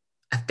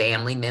a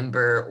family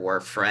member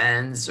or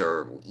friends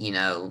or,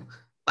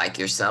 like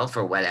yourself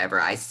or whatever,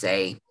 I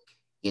say,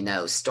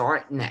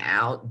 starting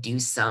out, do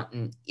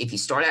something. If you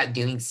start out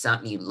doing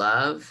something you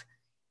love,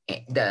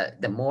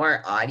 the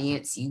more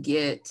audience you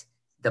get,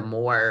 the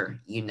more,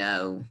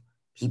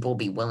 people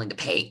be willing to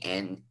pay.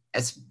 And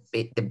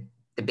the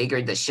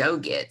bigger the show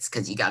gets,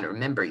 because you got to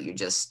remember, you're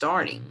just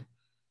starting.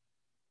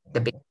 The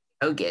bigger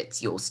the show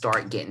gets, you'll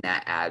start getting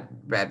that ad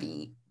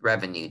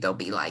revenue. They'll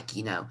be like,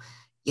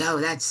 yo,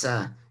 that's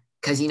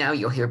because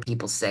you'll hear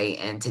people say,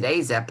 and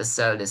today's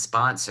episode is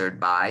sponsored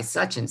by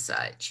such and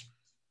such.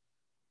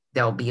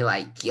 They'll be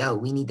like, yo,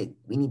 we need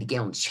to get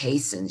on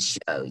Chasen's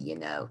show, We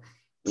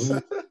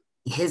need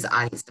his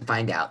audience to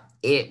find out.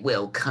 It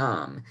will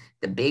come.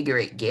 The bigger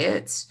it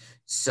gets.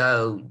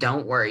 So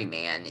don't worry,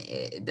 man.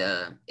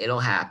 It'll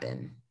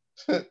happen.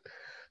 I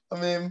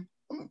mean,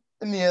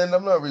 in the end,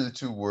 I'm not really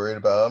too worried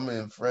about it. I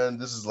mean, friend,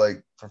 this is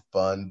like for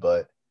fun,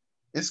 but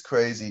it's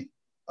crazy.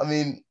 I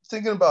mean,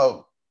 thinking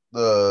about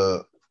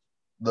the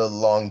the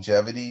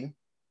longevity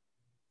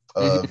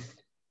Mhm. of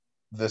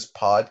this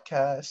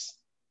podcast,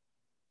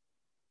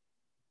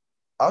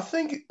 I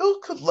think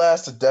it could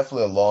last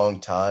definitely a long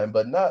time,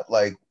 but not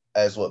like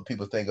as what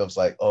people think of as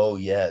like, oh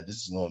yeah, this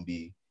is going to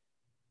be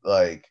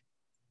like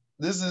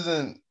this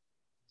isn't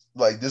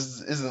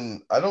this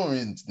isn't. I don't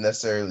really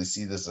necessarily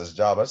see this as a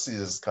job. I see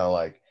this as kind of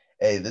like,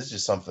 hey, this is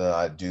just something that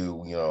I do,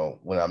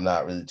 when I'm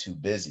not really too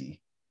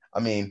busy. I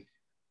mean,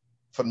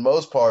 for the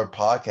most part,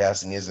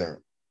 podcasting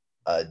isn't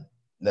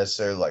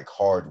necessarily like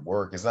hard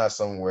work. It's not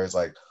something where it's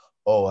like,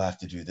 oh, I have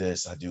to do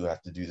this. I do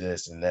have to do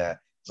this and that.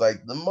 It's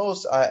like the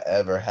most I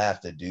ever have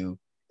to do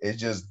is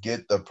just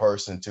get the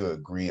person to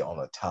agree on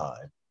a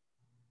time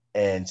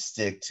and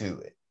stick to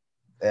it.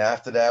 And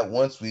after that,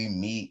 once we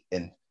meet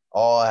and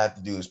all I have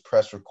to do is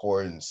press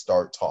record and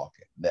start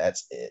talking.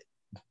 That's it.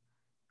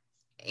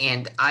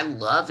 And I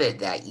love it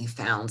that you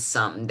found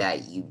something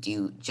that you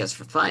do just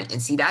for fun.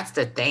 And see, that's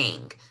the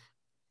thing.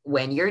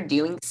 When you're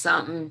doing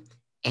something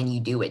and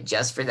you do it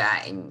just for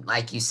that, and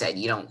like you said,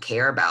 you don't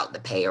care about the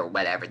pay or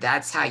whatever,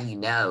 that's how you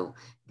know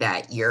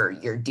that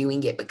you're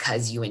doing it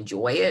because you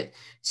enjoy it.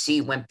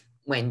 See,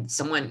 when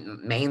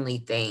someone mainly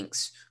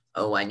thinks,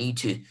 oh, I need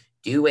to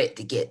do it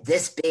to get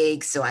this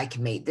big so I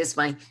can make this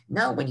money.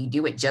 No, when you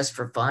do it just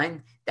for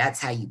fun, that's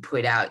how you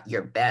put out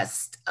your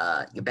best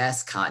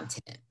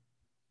content,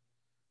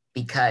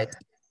 because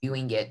you're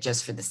doing it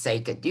just for the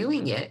sake of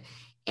doing it.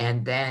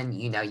 And then,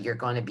 you're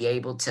going to be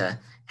able to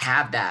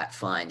have that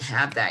fun,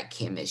 have that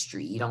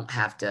chemistry. You don't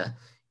have to,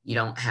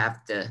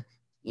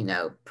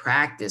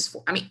 practice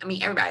for, I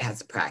mean, everybody has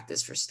to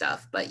practice for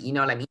stuff, but you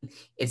know what I mean?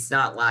 It's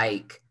not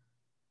like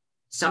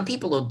some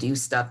people will do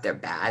stuff they're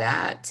bad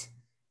at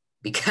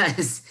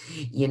because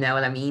you know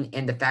what I mean?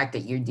 And the fact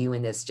that you're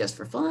doing this just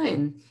for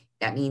fun,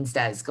 that means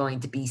that it's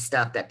going to be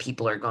stuff that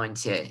people are going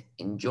to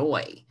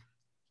enjoy.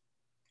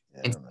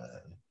 And Yeah, man.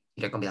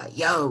 they're gonna be like,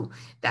 yo,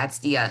 that's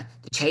the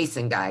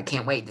chasing guy. I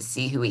can't wait to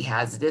see who he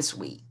has this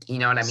week. You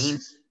know what I mean?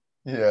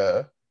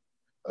 Yeah.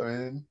 I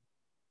mean,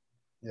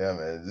 yeah,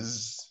 man.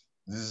 This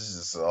is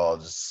just all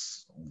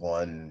just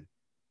one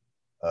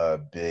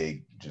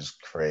big,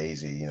 just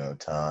crazy,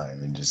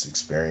 time and just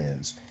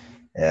experience.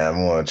 And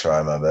I'm gonna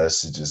try my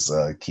best to just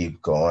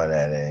keep going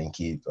at it and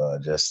keep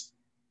just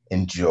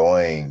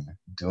enjoying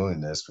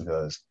doing this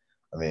because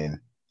I mean,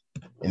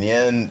 in the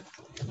end,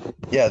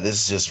 yeah,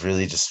 this is just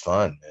really just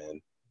fun,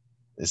 man.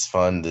 It's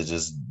fun to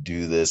just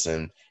do this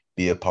and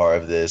be a part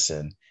of this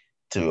and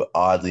to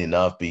oddly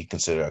enough be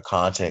considered a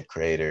content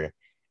creator.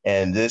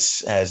 And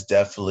this has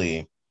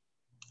definitely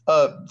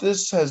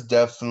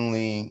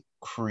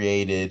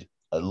created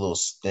a little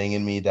sting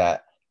in me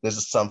that this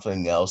is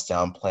something else that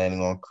I'm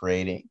planning on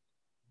creating.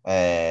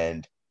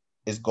 And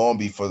it's going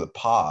to be for the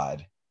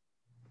pod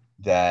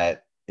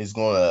that is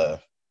going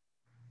to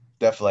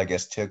definitely, I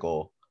guess,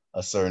 tickle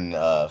a certain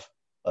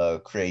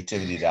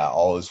creativity that I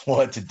always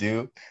wanted to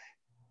do.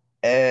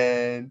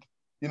 And,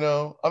 I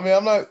mean,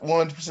 I'm not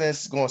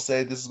 100% going to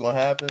say this is going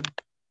to happen,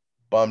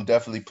 but I'm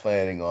definitely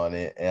planning on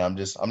it. And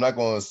I'm not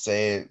going to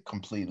say it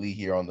completely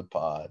here on the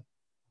pod,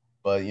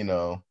 but,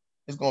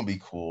 it's going to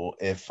be cool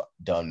if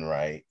done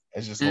right.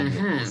 It's just going to be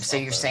a little So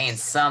you're something. saying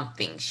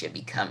something should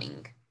be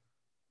coming.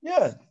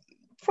 Yeah,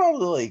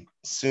 probably like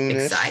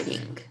soonish.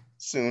 Exciting.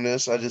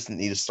 Soonish. I just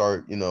need to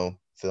start,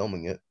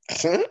 filming it.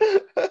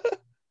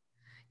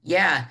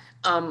 Yeah.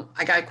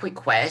 I got a quick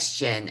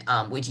question.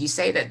 Would you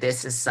say that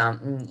this is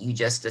something you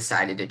just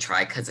decided to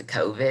try because of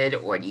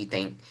COVID, or do you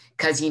think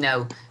because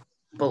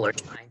people are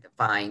trying to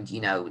find,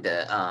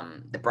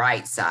 the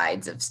bright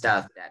sides of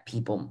stuff that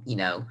people,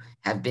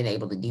 have been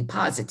able to do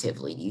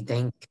positively. Do you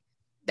think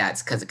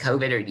that's because of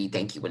COVID, or do you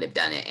think you would have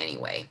done it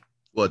anyway?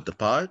 What, the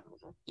pod?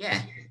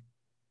 Yeah.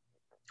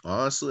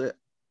 Honestly,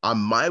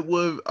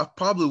 I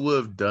probably would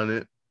have done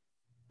it,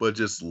 but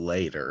just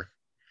later.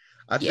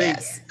 I think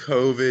Yes.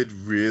 COVID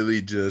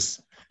really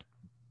just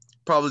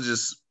probably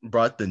just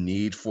brought the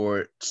need for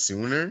it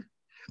sooner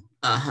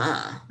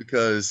Uh-huh.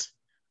 because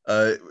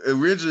it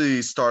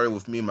originally started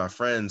with me and my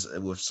friends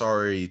with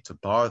Sorry to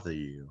Bother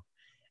You.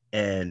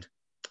 And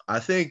I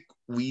think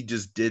we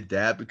just did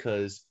that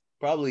because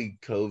probably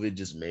COVID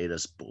just made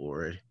us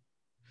bored.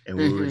 And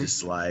we were Mm-hmm.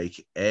 just like,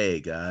 hey,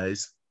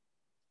 guys,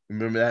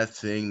 remember that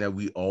thing that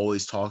we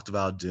always talked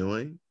about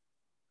doing?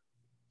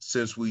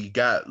 Since we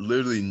got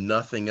literally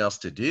nothing else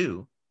to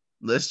do,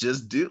 let's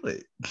just do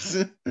it.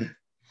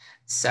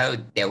 So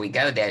there we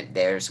go.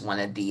 There's one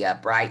of the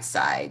bright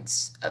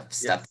sides of Yeah.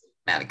 stuff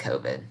out of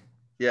COVID.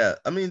 Yeah,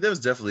 I mean, there was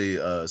definitely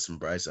some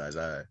bright sides.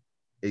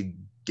 It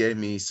gave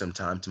me some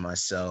time to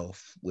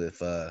myself with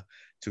to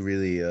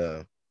really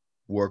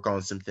work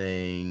on some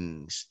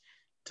things,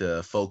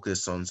 to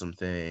focus on some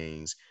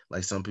things.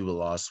 Like some people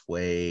lost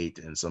weight,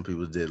 and some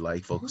people did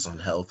like focus on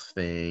health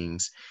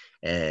things,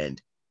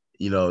 and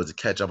to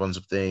catch up on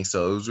some things.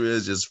 So it was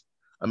really just,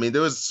 I mean,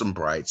 there was some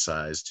bright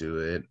sides to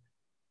it.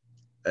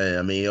 And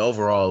I mean,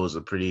 overall, it was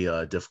a pretty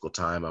difficult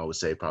time, I would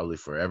say, probably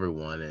for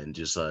everyone, and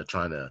just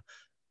trying to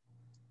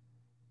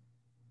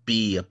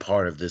be a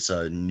part of this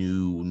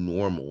new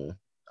normal.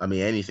 I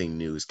mean, anything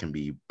new can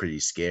be pretty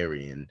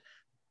scary, and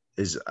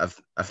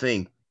I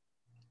think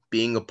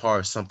being a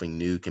part of something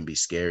new can be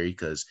scary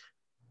because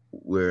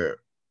where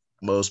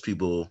most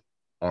people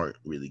aren't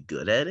really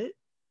good at it,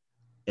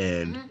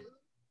 and Mhm.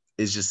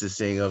 it's just this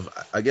thing of,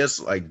 I guess,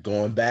 like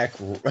going back,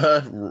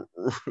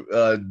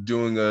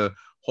 doing a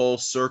whole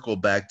circle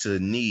back to the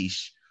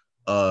niche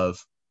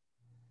of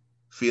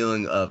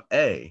feeling of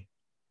a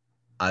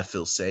I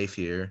feel safe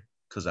here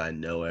because I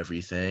know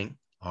everything.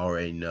 I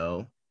already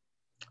know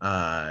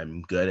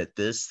I'm good at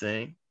this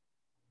thing.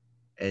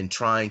 And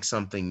trying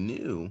something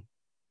new,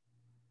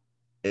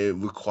 it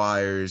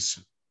requires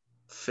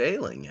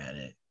failing at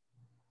it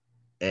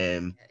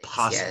and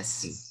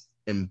possibly Yes.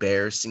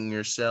 embarrassing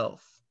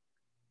yourself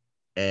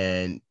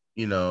and,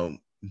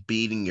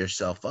 beating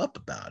yourself up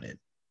about it.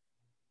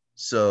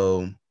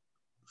 So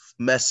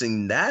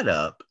messing that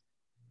up,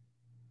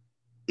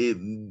 it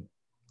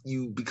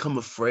you become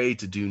afraid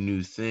to do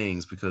new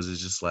things because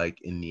it's just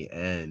like in the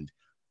end,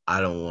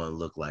 I don't want to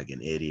look like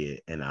an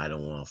idiot and I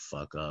don't want to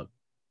fuck up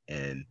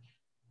and,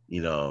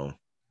 you know,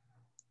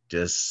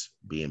 just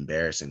be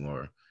embarrassing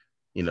or,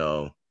 you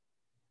know,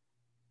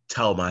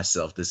 tell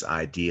myself this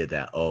idea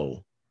that,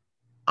 oh,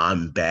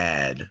 I'm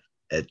bad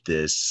at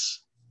this.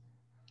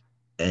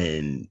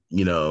 And,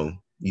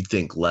 you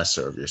think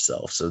lesser of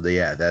yourself. So,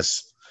 yeah,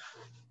 that's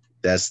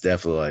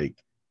definitely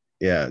like,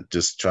 yeah,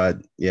 just try.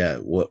 Yeah.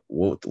 What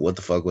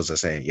the fuck was I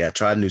saying? Yeah.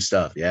 Try new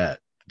stuff. Yeah.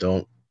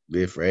 Don't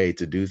be afraid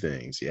to do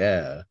things.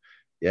 Yeah.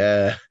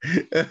 Yeah.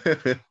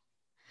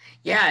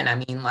 Yeah, and I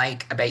mean,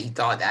 like, I bet you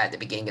thought that at the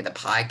beginning of the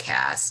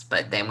podcast,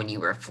 but then when you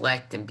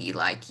reflect and be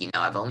like,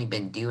 I've only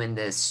been doing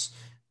this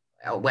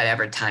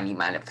whatever time you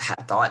might have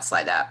had thoughts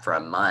like that for a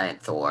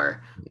month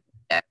or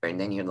whatever, and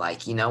then you're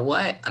like, you know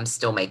what? I'm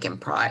still making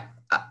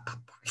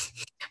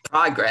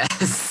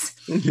progress.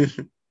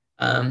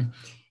 um,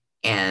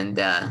 and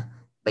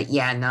but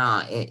yeah,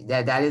 no,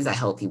 that is a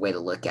healthy way to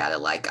look at it.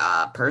 Like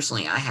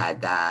personally, I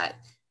had that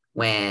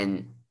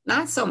when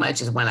not so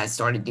much as when I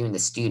started doing the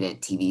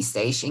student TV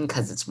station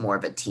because it's more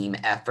of a team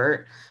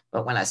effort.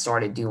 But when I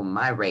started doing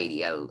my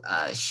radio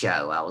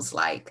show, I was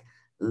like,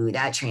 "Ooh,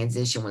 that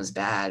transition was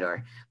bad,"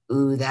 or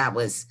 "Ooh, that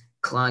was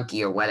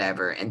clunky," or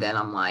whatever. And then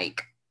I'm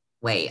like,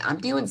 "Wait, I'm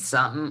doing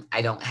something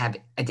I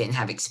didn't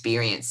have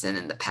experience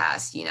in the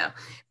past. You know,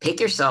 pick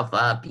yourself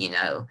up. You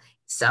know,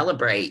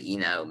 celebrate, you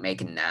know,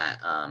 making that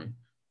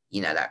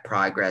you know, that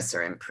progress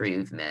or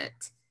improvement."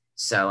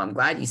 So I'm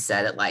glad you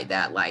said it like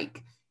that.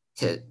 Like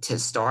to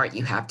start,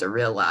 you have to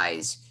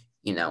realize,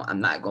 you know,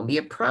 I'm not going to be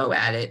a pro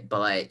at it,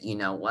 but you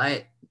know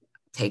what?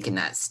 Taking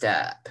that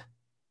step.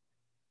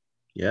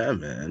 Yeah,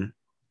 man.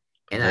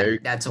 And Very.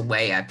 that's a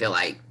way I feel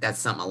like that's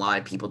something a lot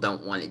of people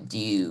don't want to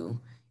do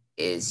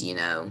is, you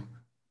know,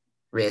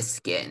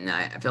 risk it. And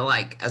I feel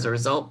like as a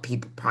result,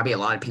 people probably a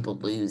lot of people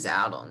lose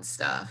out on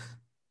stuff.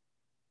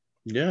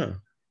 Yeah.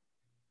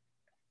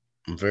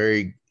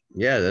 Very.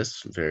 Yeah,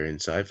 that's very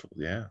insightful.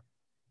 Yeah.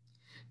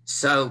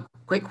 So,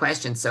 quick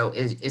question. So,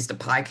 is the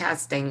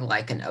podcasting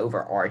like an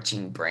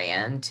overarching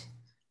brand,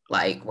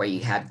 like where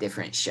you have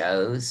different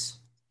shows?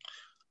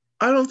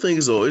 I don't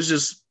think so. It's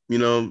just,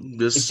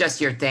 It's just,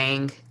 just your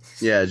thing.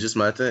 yeah, just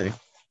my thing.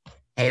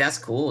 Hey, that's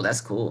cool.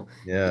 That's cool.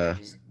 You know, Yeah.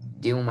 just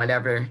doing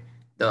whatever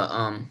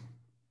the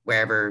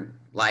wherever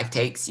life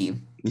takes you.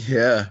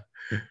 Yeah.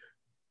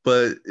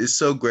 But it's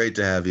so great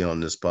to have you on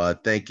this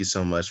pod. Thank you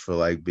so much for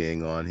like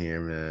being on here,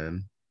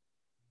 man.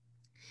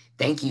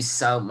 Thank you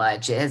so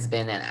much. It has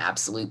been an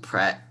absolute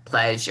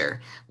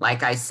pleasure.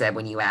 Like I said,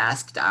 when you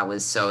asked, I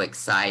was so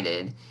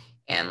excited,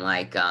 and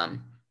like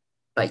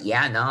but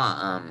yeah, no,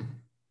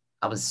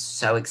 I was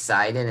so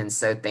excited and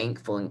so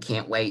thankful, and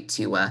can't wait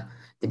to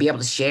be able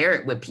to share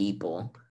it with people.